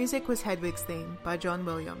our outro music was Hedwig's Theme by John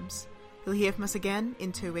Williams. You'll hear from us again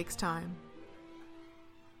in 2 weeks' time.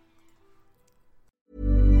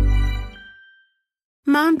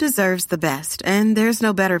 Mom deserves the best, and there's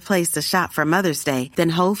no better place to shop for Mother's Day than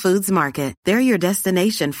Whole Foods Market. They're your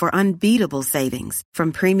destination for unbeatable savings,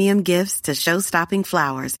 from premium gifts to show-stopping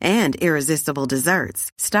flowers and irresistible desserts.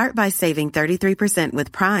 Start by saving 33%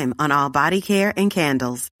 with Prime on all body care and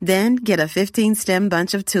candles. Then get a 15-stem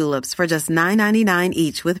bunch of tulips for just $9.99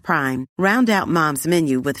 each with Prime. Round out Mom's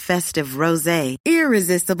menu with festive rosé,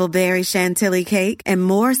 irresistible berry chantilly cake, and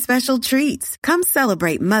more special treats. Come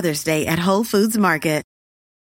celebrate Mother's Day at Whole Foods Market.